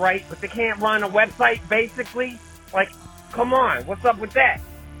mercenaries, right? But they can't run a website, basically. Come on, what's up with that?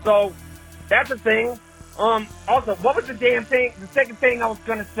 So, that's a thing. Also, what was the second thing I was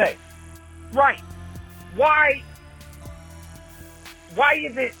gonna say? Right. Why why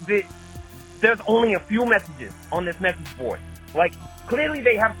is it that there's only a few messages on this message board? Like, clearly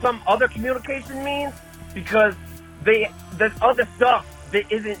they have some other communication means, because there's other stuff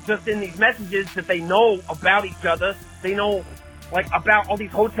that isn't just in these messages that they know about each other. They know, like, about all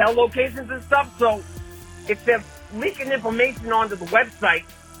these hotel locations and stuff. So if they're leaking information onto the website,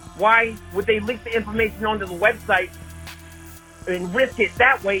 why would they leak the information onto the website and risk it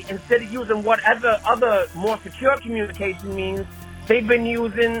that way instead of using whatever other more secure communication means they've been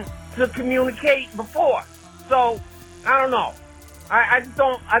using to communicate before? So, I don't know.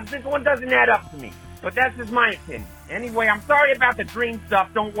 This one doesn't add up to me. But that's just my opinion. Anyway, I'm sorry about the dream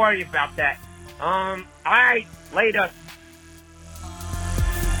stuff. Don't worry about that. Alright, later.